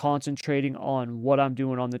just concentrating on what I'm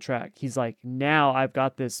doing on the track. He's like, now I've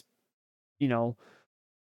got this, you know,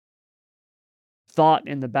 thought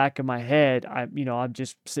in the back of my head. I'm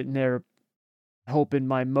just sitting there hoping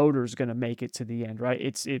my motor's going to make it to the end,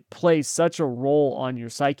 right? It plays such a role on your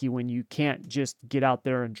psyche when you can't just get out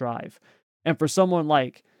there and drive. And for someone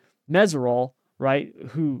like Meserol, right,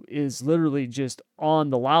 who is literally just on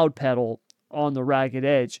the loud pedal on the ragged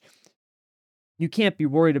edge, you can't be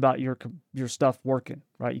worried about your stuff working,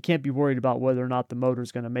 right? You can't be worried about whether or not the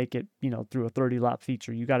motor's going to make it, through a 30 lap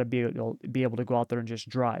feature. You got to be able to go out there and just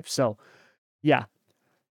drive. So, yeah,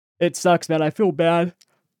 it sucks, man. I feel bad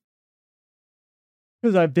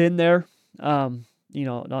because I've been there.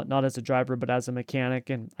 not as a driver, but as a mechanic.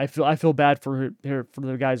 And I feel bad for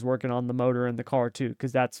the guys working on the motor and the car too,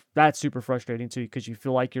 because that's super frustrating too, because you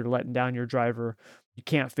feel like you're letting down your driver. You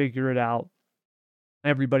can't figure it out.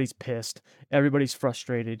 Everybody's pissed. Everybody's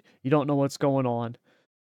frustrated. You don't know what's going on.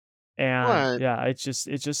 And Well, yeah, it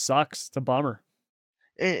just sucks. It's a bummer.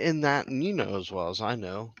 and that, and you know as well as I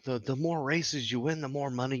know, the more races you win, the more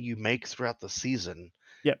money you make throughout the season.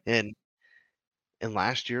 Yep. And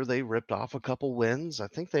last year they ripped off a couple wins. I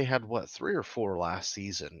think they had what, 3 or 4 last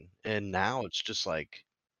season. And now it's just like,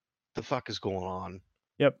 the fuck is going on?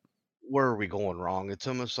 Yep. Where are we going wrong? It's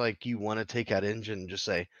almost like you want to take that engine and just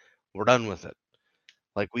say, we're done with it.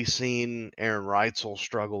 Like we seen Aaron Reitzel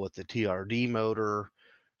struggle with the TRD motor,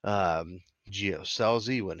 um, Gio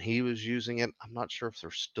Scelzi when he was using it. I'm not sure if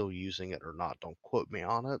they're still using it or not. Don't quote me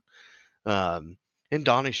on it. And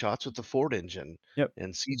Donnie Schatz with the Ford engine, Yep.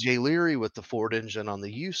 and CJ Leary with the Ford engine on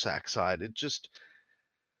the USAC side. It just,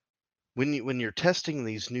 when you're testing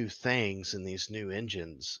these new things and these new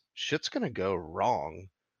engines, shit's gonna go wrong.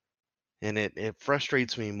 And it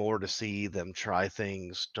frustrates me more to see them try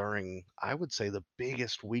things during, I would say, the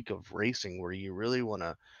biggest week of racing where you really want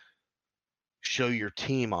to show your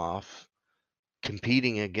team off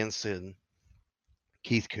competing against the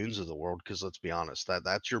Keith Coons of the world. Because let's be honest,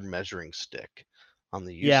 that's your measuring stick on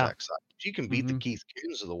the Yeah. USAC side. If you can beat the Mhm. Keith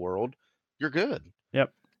Coons of the world, you're good.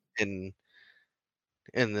 Yep. And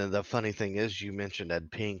the funny thing is, you mentioned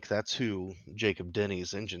Ed Pink. That's who Jacob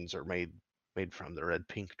Denny's engines are made from. They're Ed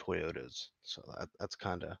Pink Toyotas. So that's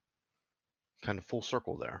kind of full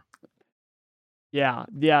circle there. Yeah.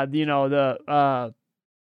 Yeah,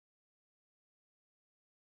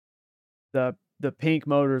 the pink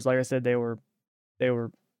motors, like I said, they were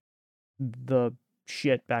the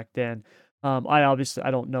shit back then. I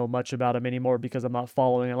don't know much about them anymore because I'm not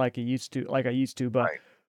following it like I used to, but,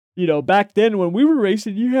 Right. back then when we were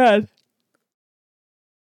racing, you had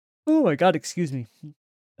oh my god, excuse me.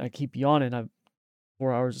 I keep yawning, I'm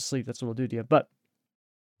 4 hours of sleep, that's what it'll do to you, but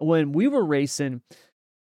when we were racing,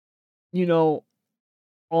 you know,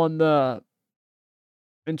 on the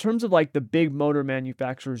in terms of, like, the big motor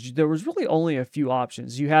manufacturers, there was really only a few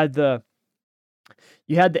options. You had the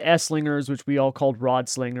S-slingers, which we all called rod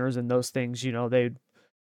slingers, and those things, I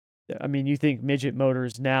mean, you think midget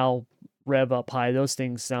motors now rev up high. Those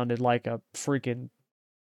things sounded like a freaking,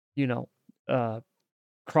 you know, uh,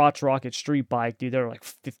 crotch rocket street bike, dude. They're like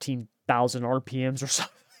 15,000 RPMs or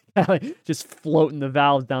something, like just floating the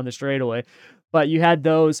valves down the straightaway. But you had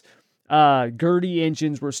those. Gertie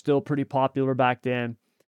engines were still pretty popular back then.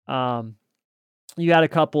 Um, you had a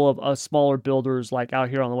couple of smaller builders like out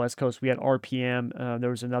here on the West Coast. We had RPM. There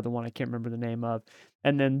was another one I can't remember the name of.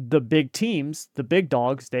 And then the big teams, the big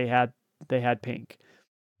dogs, they had pink.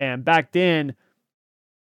 And back then,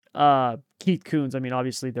 Keith Coons, I mean,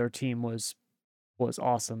 obviously their team was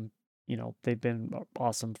awesome. They've been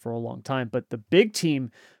awesome for a long time. But the big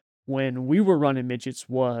team when we were running midgets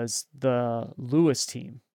was the Lewis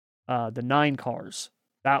team, the 9 cars.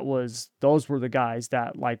 Those were the guys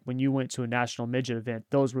that, like, when you went to a national midget event,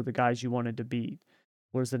 those were the guys you wanted to beat,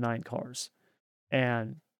 was the 9 cars.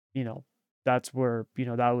 And, you know, that's where,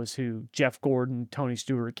 that was who Jeff Gordon, Tony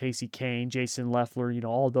Stewart, Casey Kane, Jason Leffler,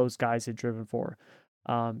 all those guys had driven for.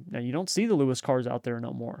 Now you don't see the Lewis cars out there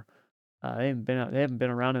no more. They haven't been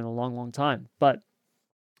around in a long, long time, but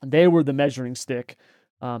they were the measuring stick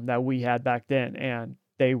that we had back then, and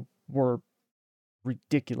they were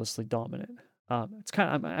ridiculously dominant. It's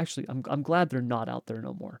kind of I'm glad they're not out there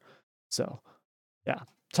no more. So yeah,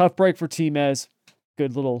 tough break for Team-Ez.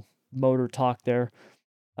 Good little motor talk there.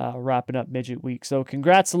 Wrapping up midget week. So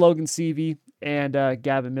congrats to Logan Seavey and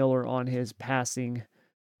Gavin Miller on his passing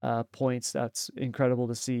points. That's incredible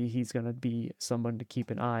to see. He's going to be someone to keep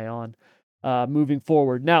an eye on moving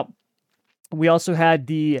forward. Now, we also had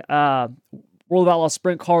the World of Outlaw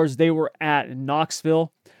Sprint Cars. They were at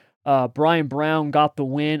Knoxville. Brian Brown got the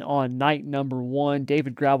win on night number 1.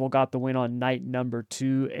 David Gravel got the win on night number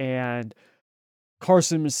 2. And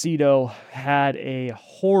Carson Macedo had a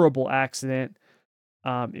horrible accident.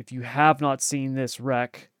 If you have not seen this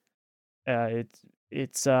wreck, uh,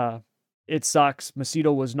 it's it sucks.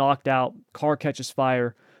 Macedo was knocked out. Car catches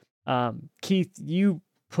fire. Keith, you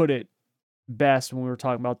put it best when we were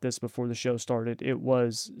talking about this before the show started. It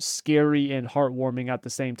was scary and heartwarming at the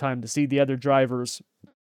same time to see the other drivers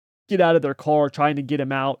get out of their car trying to get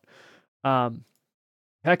him out. Um,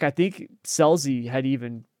 Heck, I think Scelzi had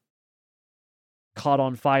even caught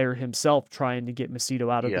on fire himself trying to get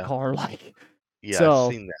Macedo out of the Yeah. car. Like, Yeah, I've so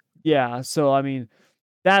seen that. yeah. So I mean,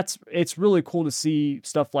 it's really cool to see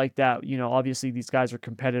stuff like that. Obviously these guys are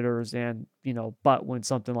competitors, and but when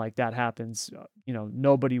something like that happens,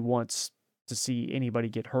 nobody wants to see anybody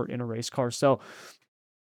get hurt in a race car. So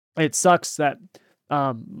it sucks that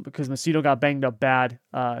because Macedo got banged up bad.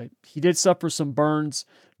 He did suffer some burns.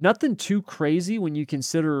 Nothing too crazy when you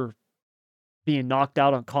consider being knocked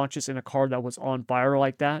out unconscious in a car that was on fire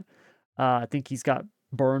like that. I think he's got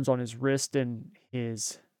burns on his wrist and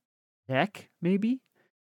his neck, maybe.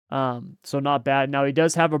 So not bad. Now he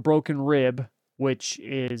does have a broken rib, which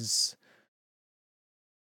is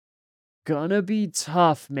gonna be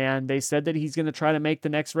tough, man. They said that he's gonna try to make the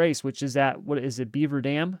next race, which is at, what is it, Beaver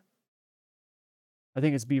Dam? I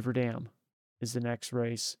think it's Beaver Dam is the next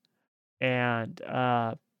race. And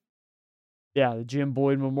yeah, the Jim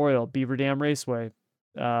Boyd Memorial, Beaver Dam Raceway,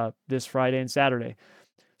 this Friday and Saturday.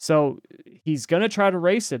 So he's gonna try to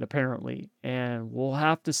race it apparently, and we'll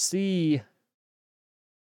have to see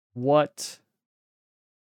what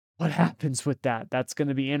happens with that. That's going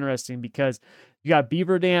to be interesting because you got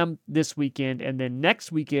Beaver Dam this weekend, and then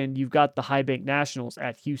next weekend you've got the High Bank Nationals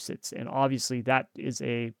at Huset's, and obviously that is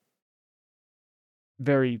a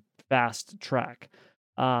very fast track.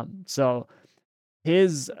 So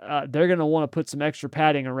they're going to want to put some extra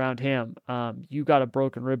padding around him. You got a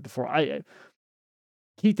broken rib before.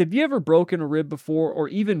 Keith, have you ever broken a rib before, or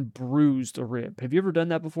even bruised a rib? Have you ever done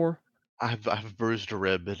that before? I've bruised a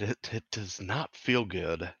rib, but it does not feel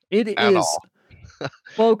good It at is, all.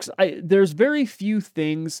 folks. There's very few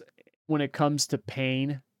things when it comes to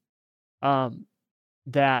pain,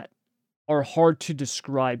 that are hard to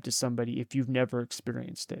describe to somebody if you've never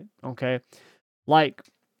experienced it. Okay, like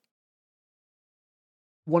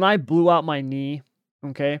when I blew out my knee.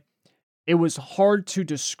 Okay, it was hard to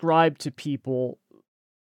describe to people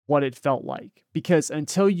what it felt like, because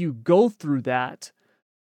until you go through that,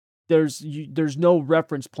 there's no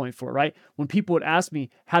reference point for it, right? When people would ask me,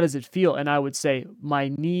 how does it feel? And I would say, my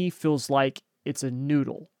knee feels like it's a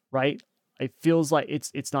noodle, right? It feels like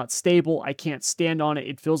it's not stable. I can't stand on it.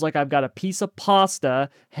 It feels like I've got a piece of pasta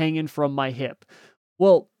hanging from my hip.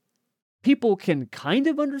 Well, people can kind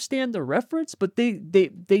of understand the reference, but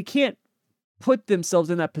they can't put themselves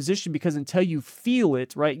in that position, because until you feel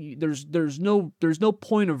it, right? There's no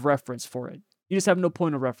point of reference for it. You just have no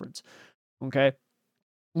point of reference. Okay?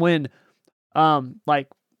 When like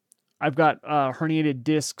I've got herniated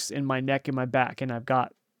discs in my neck and my back, and I've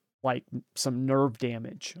got like some nerve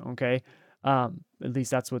damage. Okay. At least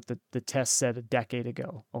that's what the test said a decade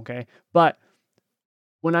ago. Okay. But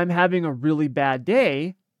when I'm having a really bad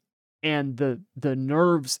day and the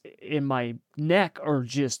nerves in my neck are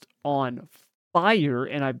just on fire,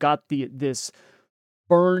 and I've got this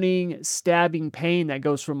burning, stabbing pain that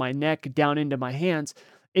goes from my neck down into my hands,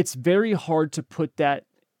 it's very hard to put that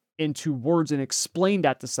into words and explain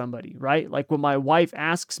that to somebody, right? Like when my wife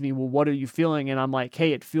asks me, well, what are you feeling? And I'm like,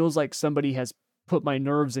 hey, it feels like somebody has put my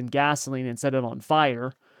nerves in gasoline and set it on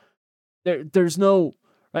fire. There's no,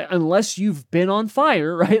 right? Unless you've been on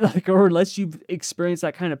fire, right? Like, or unless you've experienced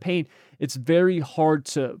that kind of pain, it's very hard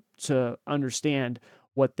to understand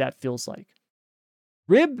what that feels like.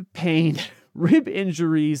 Rib pain, rib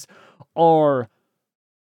injuries are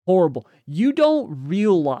horrible. You don't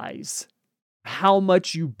realize how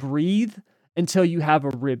much you breathe until you have a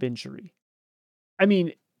rib injury. I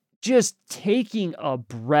mean, just taking a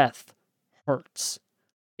breath hurts.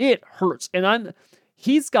 It hurts. And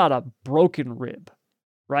he's got a broken rib,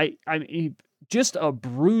 right? I mean, just a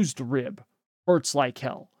bruised rib hurts like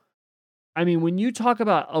hell. I mean, when you talk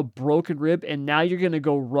about a broken rib and now you're going to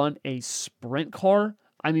go run a sprint car,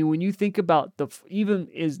 I mean, when you think about even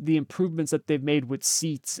is the improvements that they've made with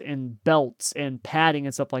seats and belts and padding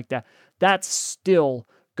and stuff like that, that's still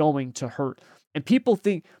going to hurt. And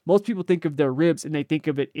most people think of their ribs and they think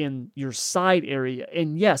of it in your side area.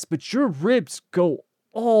 And yes, but your ribs go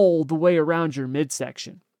all the way around your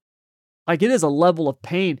midsection. Like, it is a level of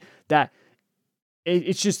pain that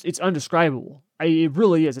it's undescribable. It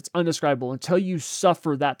really is. It's undescribable until you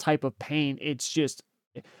suffer that type of pain. It's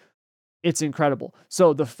incredible.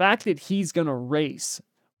 So the fact that he's going to race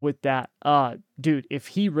with that, dude, if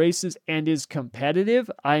he races and is competitive,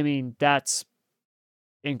 I mean, that's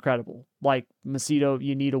incredible. Like, Macedo,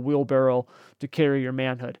 you need a wheelbarrow to carry your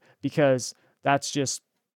manhood, because that's just,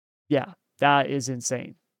 yeah, that is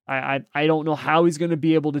insane. I don't know how he's going to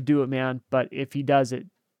be able to do it, man, but if he does it,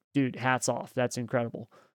 dude, hats off. That's incredible.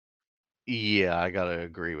 Yeah, I gotta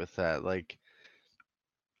agree with that. Like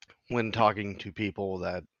when talking to people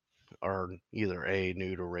that are either A,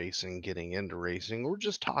 new to racing, getting into racing, or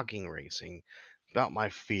just talking racing about my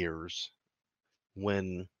fears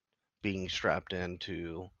when being strapped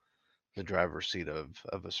into the driver's seat of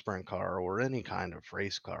a sprint car or any kind of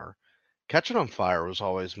race car. Catching on fire was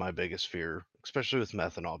always my biggest fear, especially with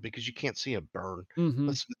methanol, because you can't see it burn. Mhm.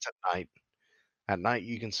 It's at night. At night,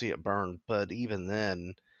 you can see it burn, but even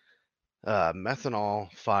then,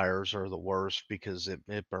 methanol fires are the worst because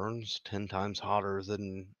it burns 10 times hotter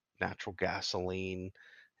than natural gasoline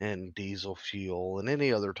and diesel fuel and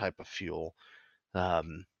any other type of fuel.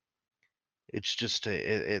 Um, it's just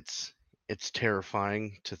it's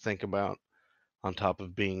terrifying to think about on top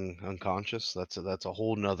of being unconscious. That's a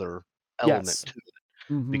whole nother element Yes. to it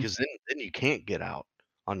Mhm. because then you can't get out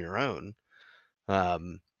on your own.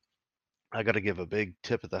 Um, I got to give a big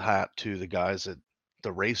tip of the hat to the guys at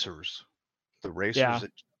the racers, the racers Yeah.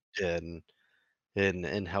 that did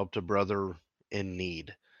and helped a brother in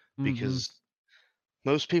need Mhm. because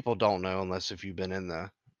most people don't know unless if you've been in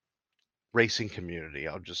the racing community.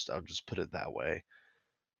 I'll just put it that way.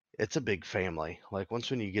 It's a big family. Like once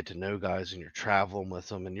when you get to know guys and you're traveling with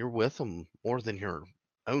them and you're with them more than your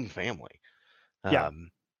own family, Yeah.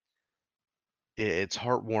 um, it's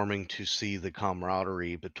heartwarming to see the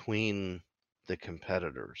camaraderie between the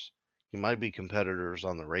competitors. You might be competitors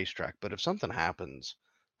on the racetrack, but if something happens,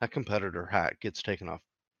 that competitor hat gets taken off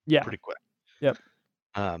Yeah. pretty quick. Yep.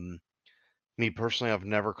 Um, Me personally, I've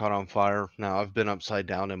never caught on fire. Now, I've been upside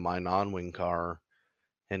down in my non-wing car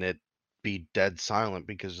and it be dead silent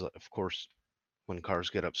because, of course, when cars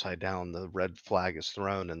get upside down, the red flag is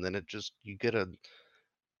thrown, and then it just you get a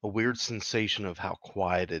weird sensation of how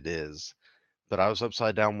quiet it is. But I was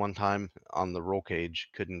upside down one time on the roll cage,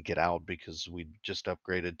 couldn't get out because we just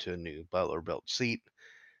upgraded to a new Butler belt seat,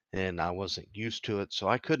 and I wasn't used to it, so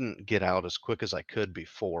I couldn't get out as quick as I could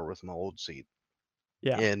before with my old seat.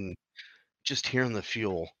 Yeah. And just hearing the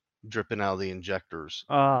fuel dripping out of the injectors,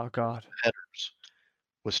 Oh god. headers,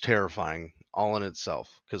 was terrifying all in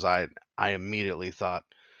itself because I immediately thought,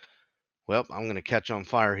 well, I'm going to catch on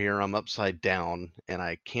fire here. I'm upside down and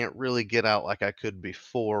I can't really get out like I could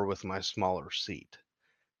before with my smaller seat.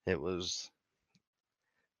 It was,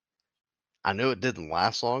 I knew it didn't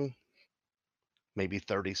last long, maybe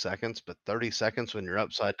 30 seconds, but 30 seconds when you're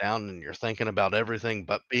upside down and you're thinking about everything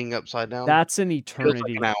but being upside down That's an feels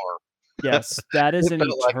like an eternity. hour. Yes, that is It an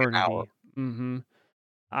felt like an hour. eternity. Mhm.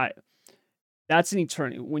 I That's an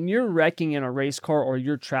eternity. When you're wrecking in a race car or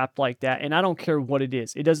you're trapped like that, and I don't care what it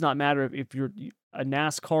is. It does not matter if you're a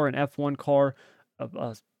NASCAR, an F1 car,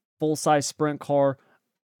 a full-size sprint car,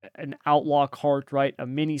 an outlaw cart, right? A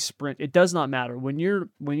mini sprint. It does not matter. When you're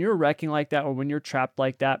wrecking like that or when you're trapped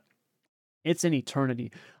like that, it's an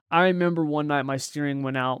eternity. I remember one night my steering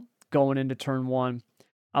went out going into turn 1.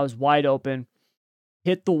 I was wide open,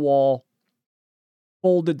 hit the wall,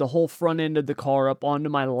 folded the whole front end of the car up onto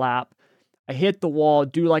my lap. I hit the wall,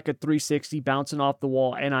 do like a 360 bouncing off the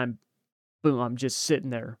wall, and I'm just sitting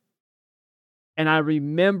there. And I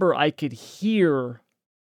remember I could hear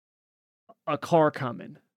a car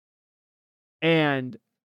coming. And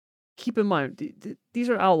keep in mind, these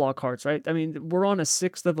are outlaw carts, right? I mean, we're on a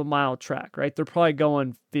sixth of a mile track, right? They're probably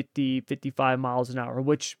going 50, 55 miles an hour,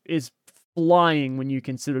 which is flying when you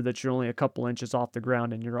consider that you're only a couple inches off the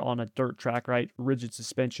ground and you're on a dirt track, right? Rigid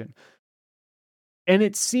suspension. And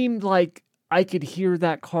it seemed like I could hear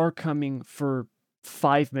that car coming for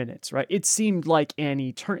 5 minutes, right? It seemed like an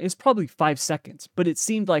it's probably 5 seconds, but it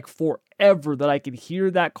seemed like forever that I could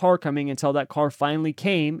hear that car coming until that car finally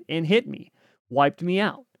came and hit me, wiped me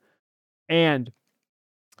out. And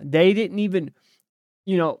they didn't even,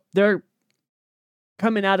 they're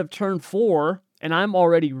coming out of turn 4 and I'm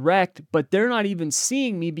already wrecked, but they're not even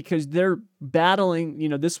seeing me because they're battling,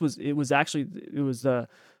 it was the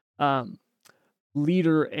um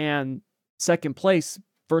leader and second place,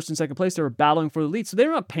 first and second place, they were battling for the lead. So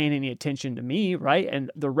they're not paying any attention to me, right?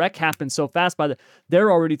 And the wreck happened so fast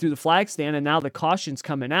they're already through the flag stand and now the caution's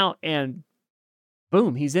coming out and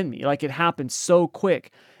boom, he's in me. Like it happened so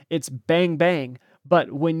quick. It's bang bang.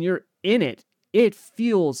 But when you're in it, it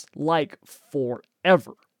feels like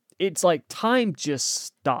forever. It's like time just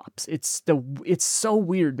stops. It's so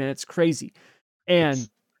weird, man. It's crazy. And It's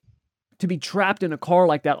to be trapped in a car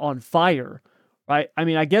like that on fire, right? I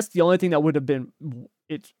mean, I guess the only thing that would have been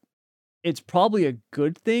it's probably a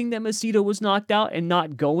good thing that Macedo was knocked out and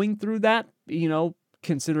not going through that,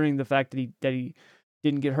 considering the fact that he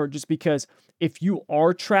didn't get hurt just because if you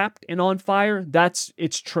are trapped and on fire,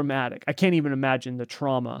 it's traumatic. I can't even imagine the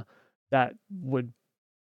trauma that would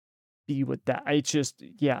be with that. It's just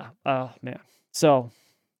yeah, oh man. So,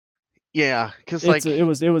 yeah, because like it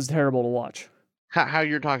was terrible to watch. how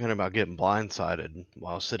you're talking about getting blindsided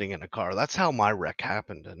while sitting in a car. That's how my wreck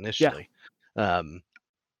happened Yeah. initially. Um,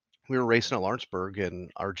 we were racing at Lawrenceburg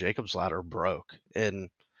and our Jacob's ladder broke, and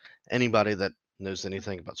anybody that knows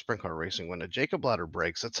anything about sprint car racing, when a Jacob ladder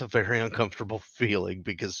breaks, that's a very uncomfortable feeling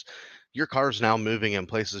because your car's now moving in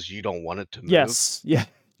places you don't want it to move. Yes, yeah.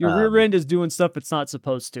 Your rear Um, end is doing stuff it's not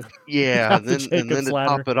supposed to yeah, without and the then Jacob's to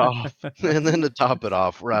top ladder. it off, and then to top it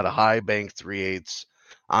off, we're at a high bank 3/8.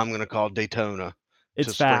 I'm gonna call Daytona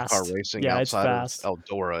to It's sprint car fast. racing Yeah, it's outside of fast.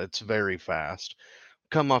 Eldora. It's very fast.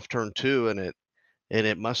 Come off turn 2, and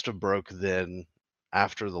it must have broke then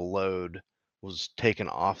after the load was taken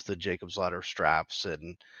off the Jacob's ladder straps,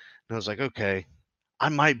 and I was like, "Okay, I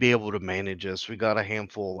might be able to manage this. We got a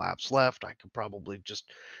handful of laps left. I could probably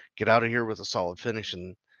just get out of here with a solid finish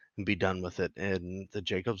and be done with it." And the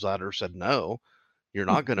Jacob's ladder said, "No, you're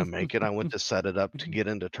not gonna make it." I went to set it up to get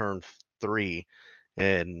into turn 3,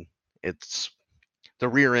 and it's the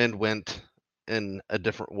rear end went in a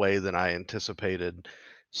different way than I anticipated,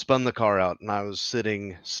 spun the car out, and I was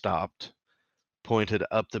sitting stopped, pointed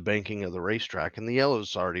up the banking of the racetrack, and the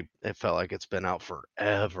yellow's already, it felt like it's been out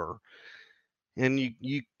forever. And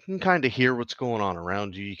you can kind of hear what's going on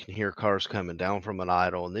around you. You can hear cars coming down from an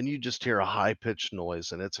idle, and then you just hear a high pitched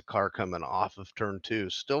noise, and it's a car coming off of turn 2,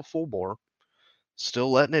 still full bore,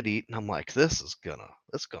 still letting it eat. And I'm like, this gonna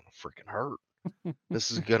freaking hurt.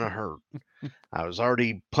 This is gonna hurt. I was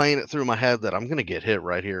already playing it through my head that I'm gonna get hit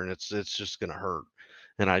right here, and it's just gonna hurt.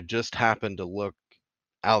 And I just happened to look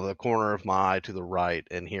out of the corner of my eye to the right,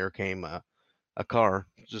 and here came a car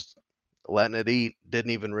just letting it eat.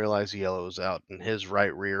 Didn't even realize the yellow was out, and his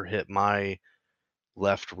right rear hit my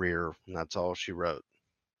left rear, and that's all she wrote.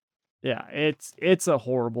 Yeah, it's a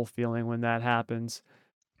horrible feeling when that happens,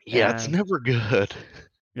 Yeah, it's and never good.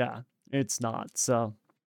 yeah, it's not. So,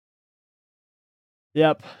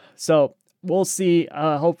 yep. So, we'll see.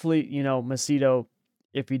 Hopefully, Macedo,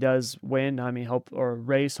 if he does win, I mean, hope or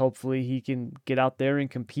race, hopefully he can get out there and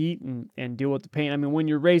compete and deal with the pain. I mean, when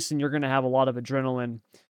you're racing, you're going to have a lot of adrenaline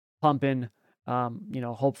pumping.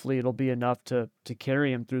 Hopefully it'll be enough to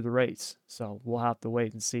carry him through the race. So we'll have to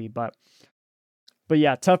wait and see. But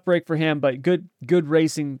yeah, tough break for him, but good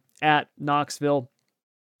racing at Knoxville.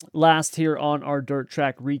 Last here on our dirt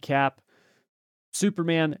track recap.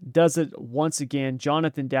 Superman does it once again.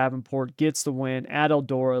 Jonathan Davenport gets the win at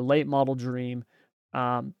Eldora, late model dream.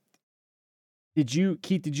 Um,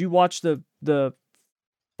 Keith, did you watch the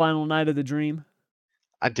final night of the dream?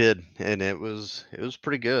 I did, and it was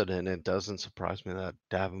pretty good, and it doesn't surprise me that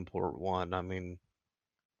Davenport won. I mean,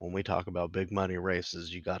 when we talk about big money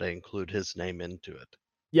races, you got to include his name into it,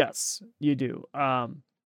 Yes, you do.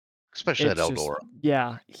 especially at It's just, Eldora.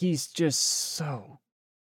 yeah, he's just so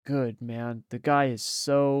good, man. The guy is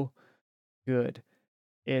so good.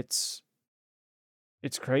 It's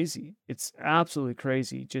it's crazy. It's absolutely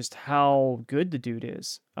crazy just how good the dude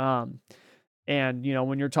is. And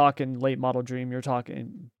when you're talking late model dream, you're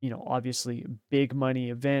talking, obviously big money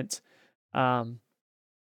event. Um,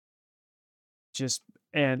 just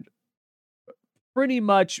and pretty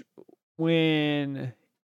much when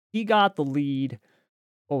he got the lead,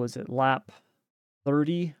 what was it, lap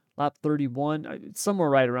 30, lap 31, somewhere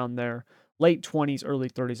right around there, late 20s, early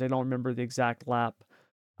 30s. I don't remember the exact lap.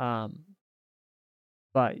 Um,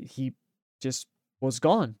 but he just was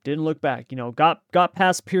gone. Didn't look back. Got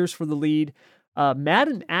past Pierce for the lead.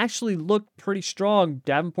 Madden actually looked pretty strong.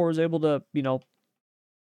 Davenport was able to,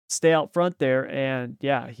 stay out front there, and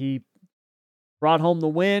yeah, he brought home the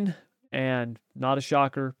win. And not a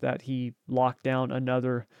shocker that he locked down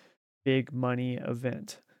another big money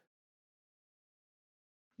event.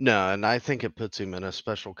 No, and I think it puts him in a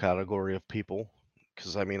special category of people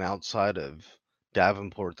because I mean, outside of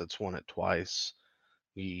Davenport, that's won it twice.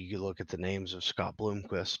 You look at the names of Scott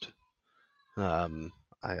Bloomquist. Um,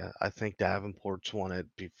 I think Davenport's won it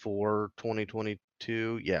before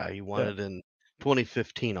 2022. Yeah, he won Yeah, it in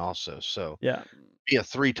 2015 also. So yeah, be a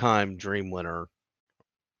three-time Dream winner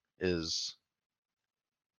is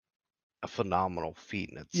a phenomenal feat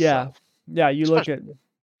in yeah, itself. yeah. You look Especially at,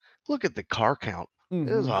 look at the car count.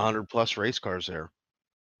 There's mhm, 100 plus race cars there.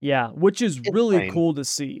 yeah, which is really Insane. cool to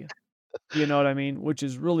see. You know what I mean? Which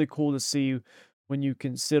is really cool to see when you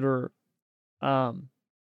consider um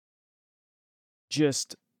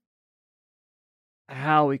just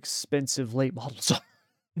how expensive late models are.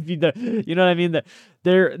 If you know what I mean? That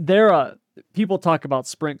they're people talk about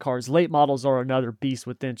sprint cars. Late models are another beast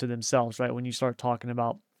within to themselves, right? When you start talking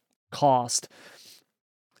about cost.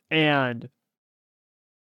 And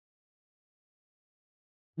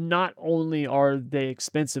not only are they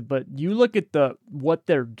expensive, but you look at what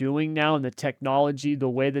they're doing now and the technology, the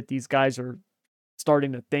way that these guys are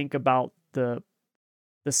starting to think about the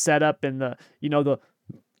setup and the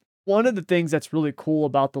one of the things that's really cool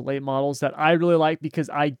about the late models that I really like because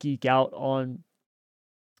I geek out on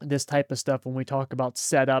this type of stuff when we talk about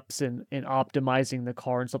setups and optimizing the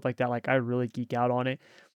car and stuff like that, like, I really geek out on it,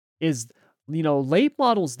 is, late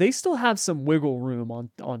models, they still have some wiggle room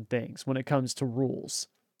on things when it comes to rules.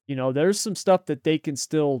 There's some stuff that they can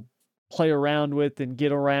still play around with and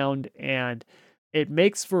get around, and it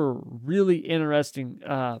makes for really interesting,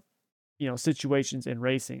 situations in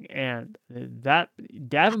racing. And that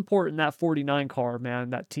Davenport and that 49 car, man,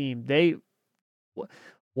 that team, they wh-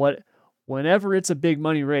 what whenever it's a big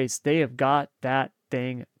money race, they have got that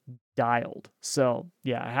thing dialed. So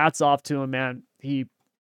yeah, hats off to him, man. He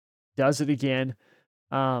does it again.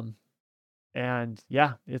 Um, and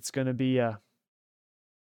yeah, it's gonna be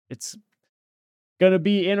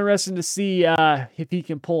interesting to see if he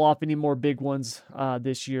can pull off any more big ones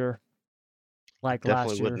this year, I like last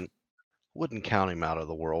definitely year. wouldn't count him out of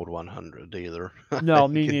the World 100 either. I No,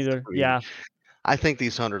 me think neither. I mean, Yeah. I think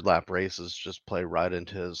these 100-lap races just play right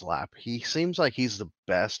into his lap. He seems like he's the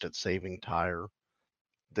best at saving tire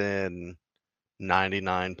than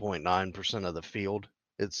 99.9% of the field,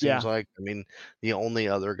 it seems Yeah. like. I mean, the only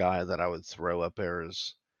other guy that I would throw up there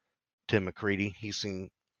is Tim McCready. He seems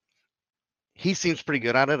pretty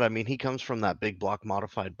good at it. I mean, he comes from that big block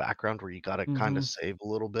modified background where you gotta kinda Mhm. save a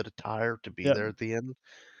little bit of tire to be Yep. there at the end.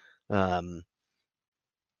 Um,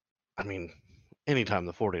 I mean, anytime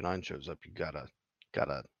the 49 shows up, you gotta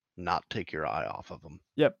not take your eye off of him,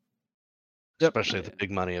 Yep. Yep. especially at the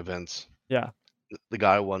big money events. Yeah. The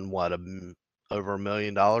guy won what, over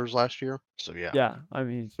 $1,000,000 last year? So, yeah. Yeah. I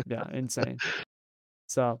mean, yeah, insane.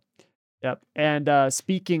 So, yep. And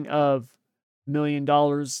speaking of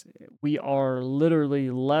 $1,000,000, we are literally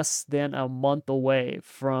less than a month away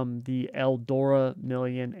from the Eldora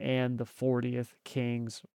Million and the 40th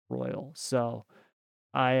Kings Royal. So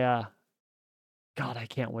God, I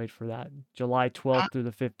can't wait for that. July I 12th through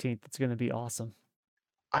the 15th. It's gonna be awesome.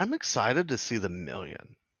 I'm excited to see the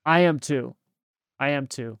 1,000,000. I am too. I am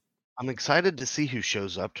too. I'm excited to see who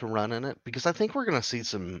shows up to run in it because I think we're gonna see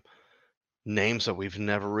some names that we've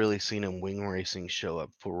never really seen in wing racing show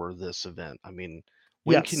up for this event. I mean,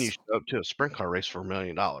 when can you Yes. show up to a sprint car race for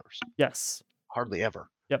 $1,000,000? Yes. Hardly ever.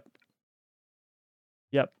 Yep.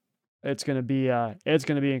 Yep. It's gonna be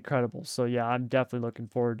incredible. So yeah, I'm definitely looking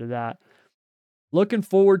forward to that. Looking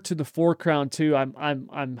forward to the Four Crown too.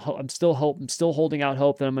 I'm still holding out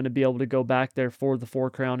hope that I'm gonna be able to go back there for the Four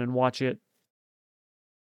Crown and watch it.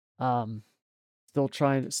 Um, still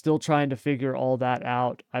trying to figure all that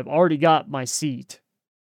out. I've already got my seat.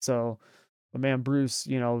 So my man Bruce,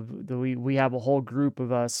 we have a whole group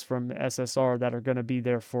of us from SSR that are gonna be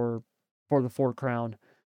there for the Four Crown.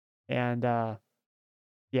 And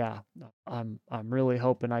yeah, no, I'm really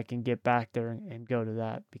hoping I can get back there and go to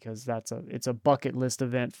that because it's a bucket list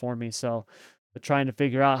event for me. So, but trying to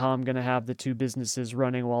figure out how I'm gonna have the two businesses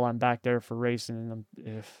running while I'm back there for racing, and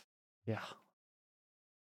if yeah,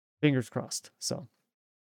 fingers crossed. So,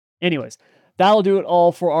 anyways, that'll do it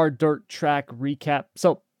all for our dirt track recap.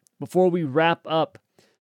 So, before we wrap up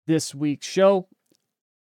this week's show,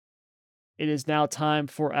 it is now time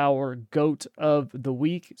for our goat of the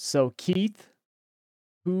week. So, Keith,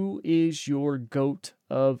 who is your goat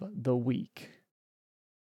of the week?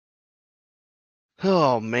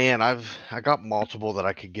 Oh man, I got multiple that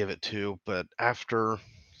I could give it to, but after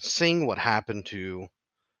seeing what happened to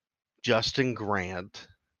Justin Grant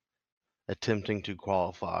attempting to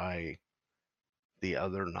qualify the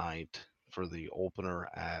other night for the opener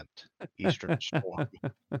at Eastern Storm,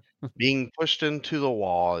 being pushed into the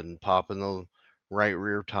wall and popping the right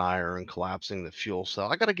rear tire and collapsing the fuel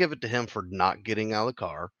cell, I got to give it to him for not getting out of the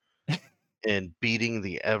car and beating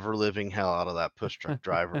the ever living hell out of that push truck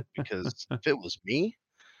driver. Because if it was me,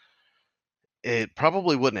 it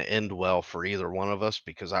probably wouldn't end well for either one of us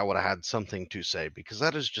because I would have had something to say because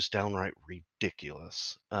that is just downright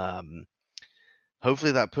ridiculous.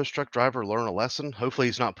 Hopefully that push truck driver learned a lesson. Hopefully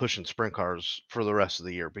he's not pushing sprint cars for the rest of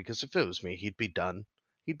the year because if it was me, he'd be done.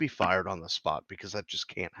 He'd be fired on the spot because that just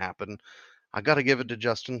can't happen. I got to give it to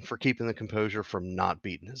Justin for keeping the composure from not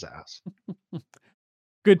beating his ass.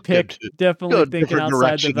 Good Go pick. to Definitely go a thinking different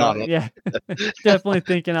outside the direction box. on it. Yeah, definitely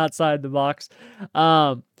thinking outside the box.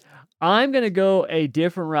 Um, I'm gonna go a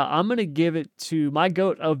different route. I'm gonna give it to my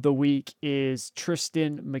goat of the week is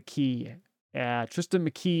Tristan McKee. Tristan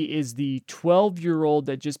McKee is the 12-year-old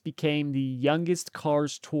that just became the youngest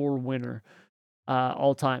Cars Tour winner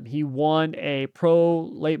all time. He won a pro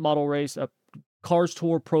late model race, a Cars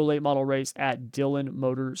Tour Pro Late Model race at Dillon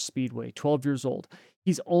Motor Speedway, 12 years old.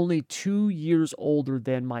 He's only 2 years older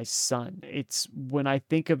than my son. It's when I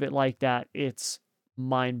think of it like that, it's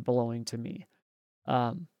mind-blowing to me,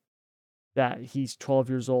 um, that he's 12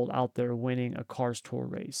 years old out there winning a Cars Tour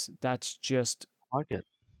race. That's just I like it.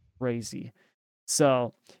 crazy.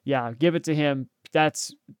 So yeah, give it to him.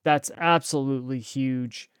 That's absolutely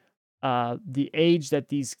huge. The age that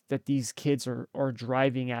these kids are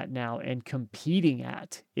driving at now and competing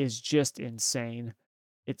at is just insane.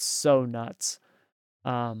 It's so nuts.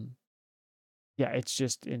 Um, yeah, it's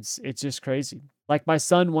just crazy. Like my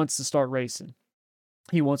son wants to start racing.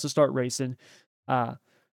 He wants to start racing, uh,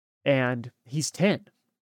 and he's 10.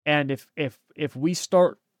 And if we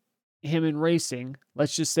start him in racing,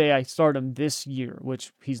 let's just say I start him this year,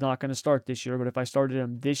 which he's not going to start this year, but if I started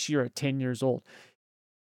him this year at 10 years old,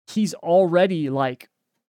 he's already like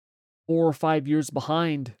 4 or 5 years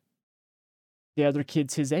behind the other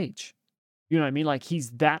kids his age. You know what I mean? Like he's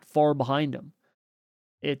that far behind him.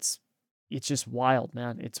 It's it's just wild,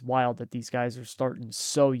 man. It's wild that these guys are starting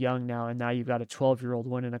so young now, and now you've got a 12-year-old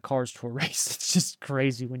winning a Cars Tour race. It's just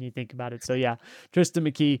crazy when you think about it. So yeah, Tristan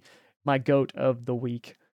McKee, my GOAT of the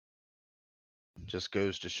week. Just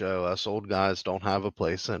goes to show us old guys don't have a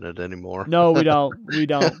place in it anymore. No, we don't. We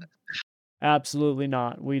don't. Absolutely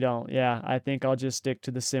not. We don't. Yeah, I think I'll just stick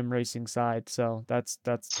to the sim racing side. So It's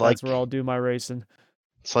that's where like I'll do my racing.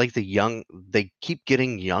 it's like they keep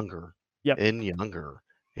getting younger Yep, and younger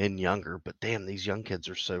and younger, but damn, these young kids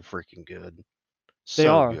are so freaking good. they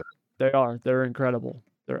So are. good. They are. They're incredible.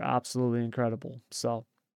 They're absolutely incredible. So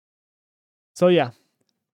yeah,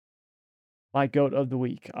 my GOAT of the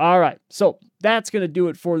week. All right. So that's going to do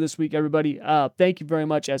it for this week, everybody. Thank you very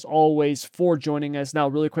much, as always, for joining us. Now,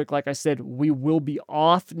 really quick, like I said, we will be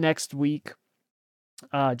off next week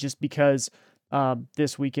just because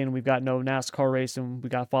this weekend we've got no NASCAR race and we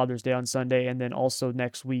got Father's Day on Sunday. And then also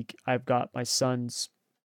next week, I've got my son's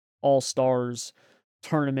All-Stars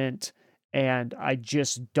tournament. And I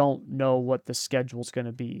just don't know what the schedule's going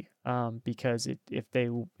to be because if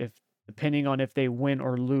depending on if they win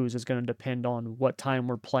or lose is going to depend on what time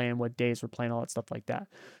we're playing, what days we're playing, all that stuff like that.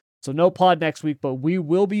 So no pod next week, but we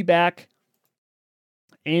will be back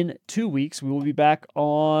in 2 weeks. We will be back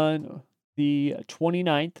on the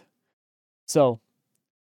 29th. So,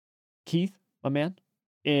 Keith, my man,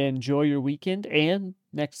 enjoy your weekend and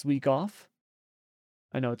next week off.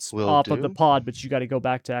 I know it's Will off of the do. pod, but you got to go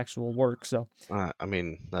back to actual work. So, I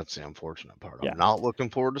mean, that's the unfortunate part. yeah. I'm not looking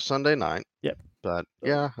forward to Sunday night, Yep. but So,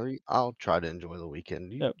 yeah, I'll try to enjoy the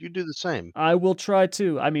weekend. yep. You do the same. I will try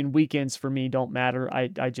to. I mean, weekends for me don't matter. I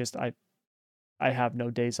have no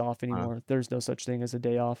days off Uh, anymore. There's no such thing as a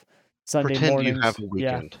day off. Sunday Pretend you have mornings, a yeah.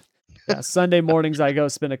 weekend. Yeah, Sunday mornings I go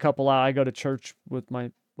spend a couple hours. I go to church with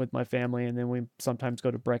my family, and then we sometimes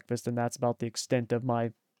go to breakfast, and that's about the extent of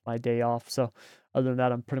my day off. So other than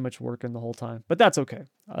that, I'm pretty much working the whole time. But that's okay.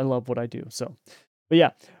 I love what I do. So, but yeah,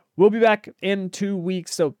 we'll be back in 2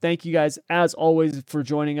 weeks. So thank you guys as always for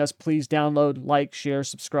joining us. Please download, like, share,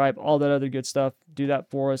 subscribe, all that other good stuff. Do that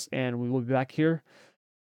for us, and we will be back here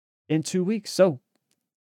in 2 weeks. So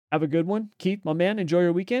have a good one, Keith, my man. Enjoy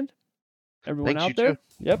your weekend. Everyone Thanks, you out too.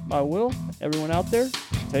 there, yep, I will. Everyone out there,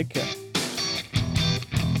 take care.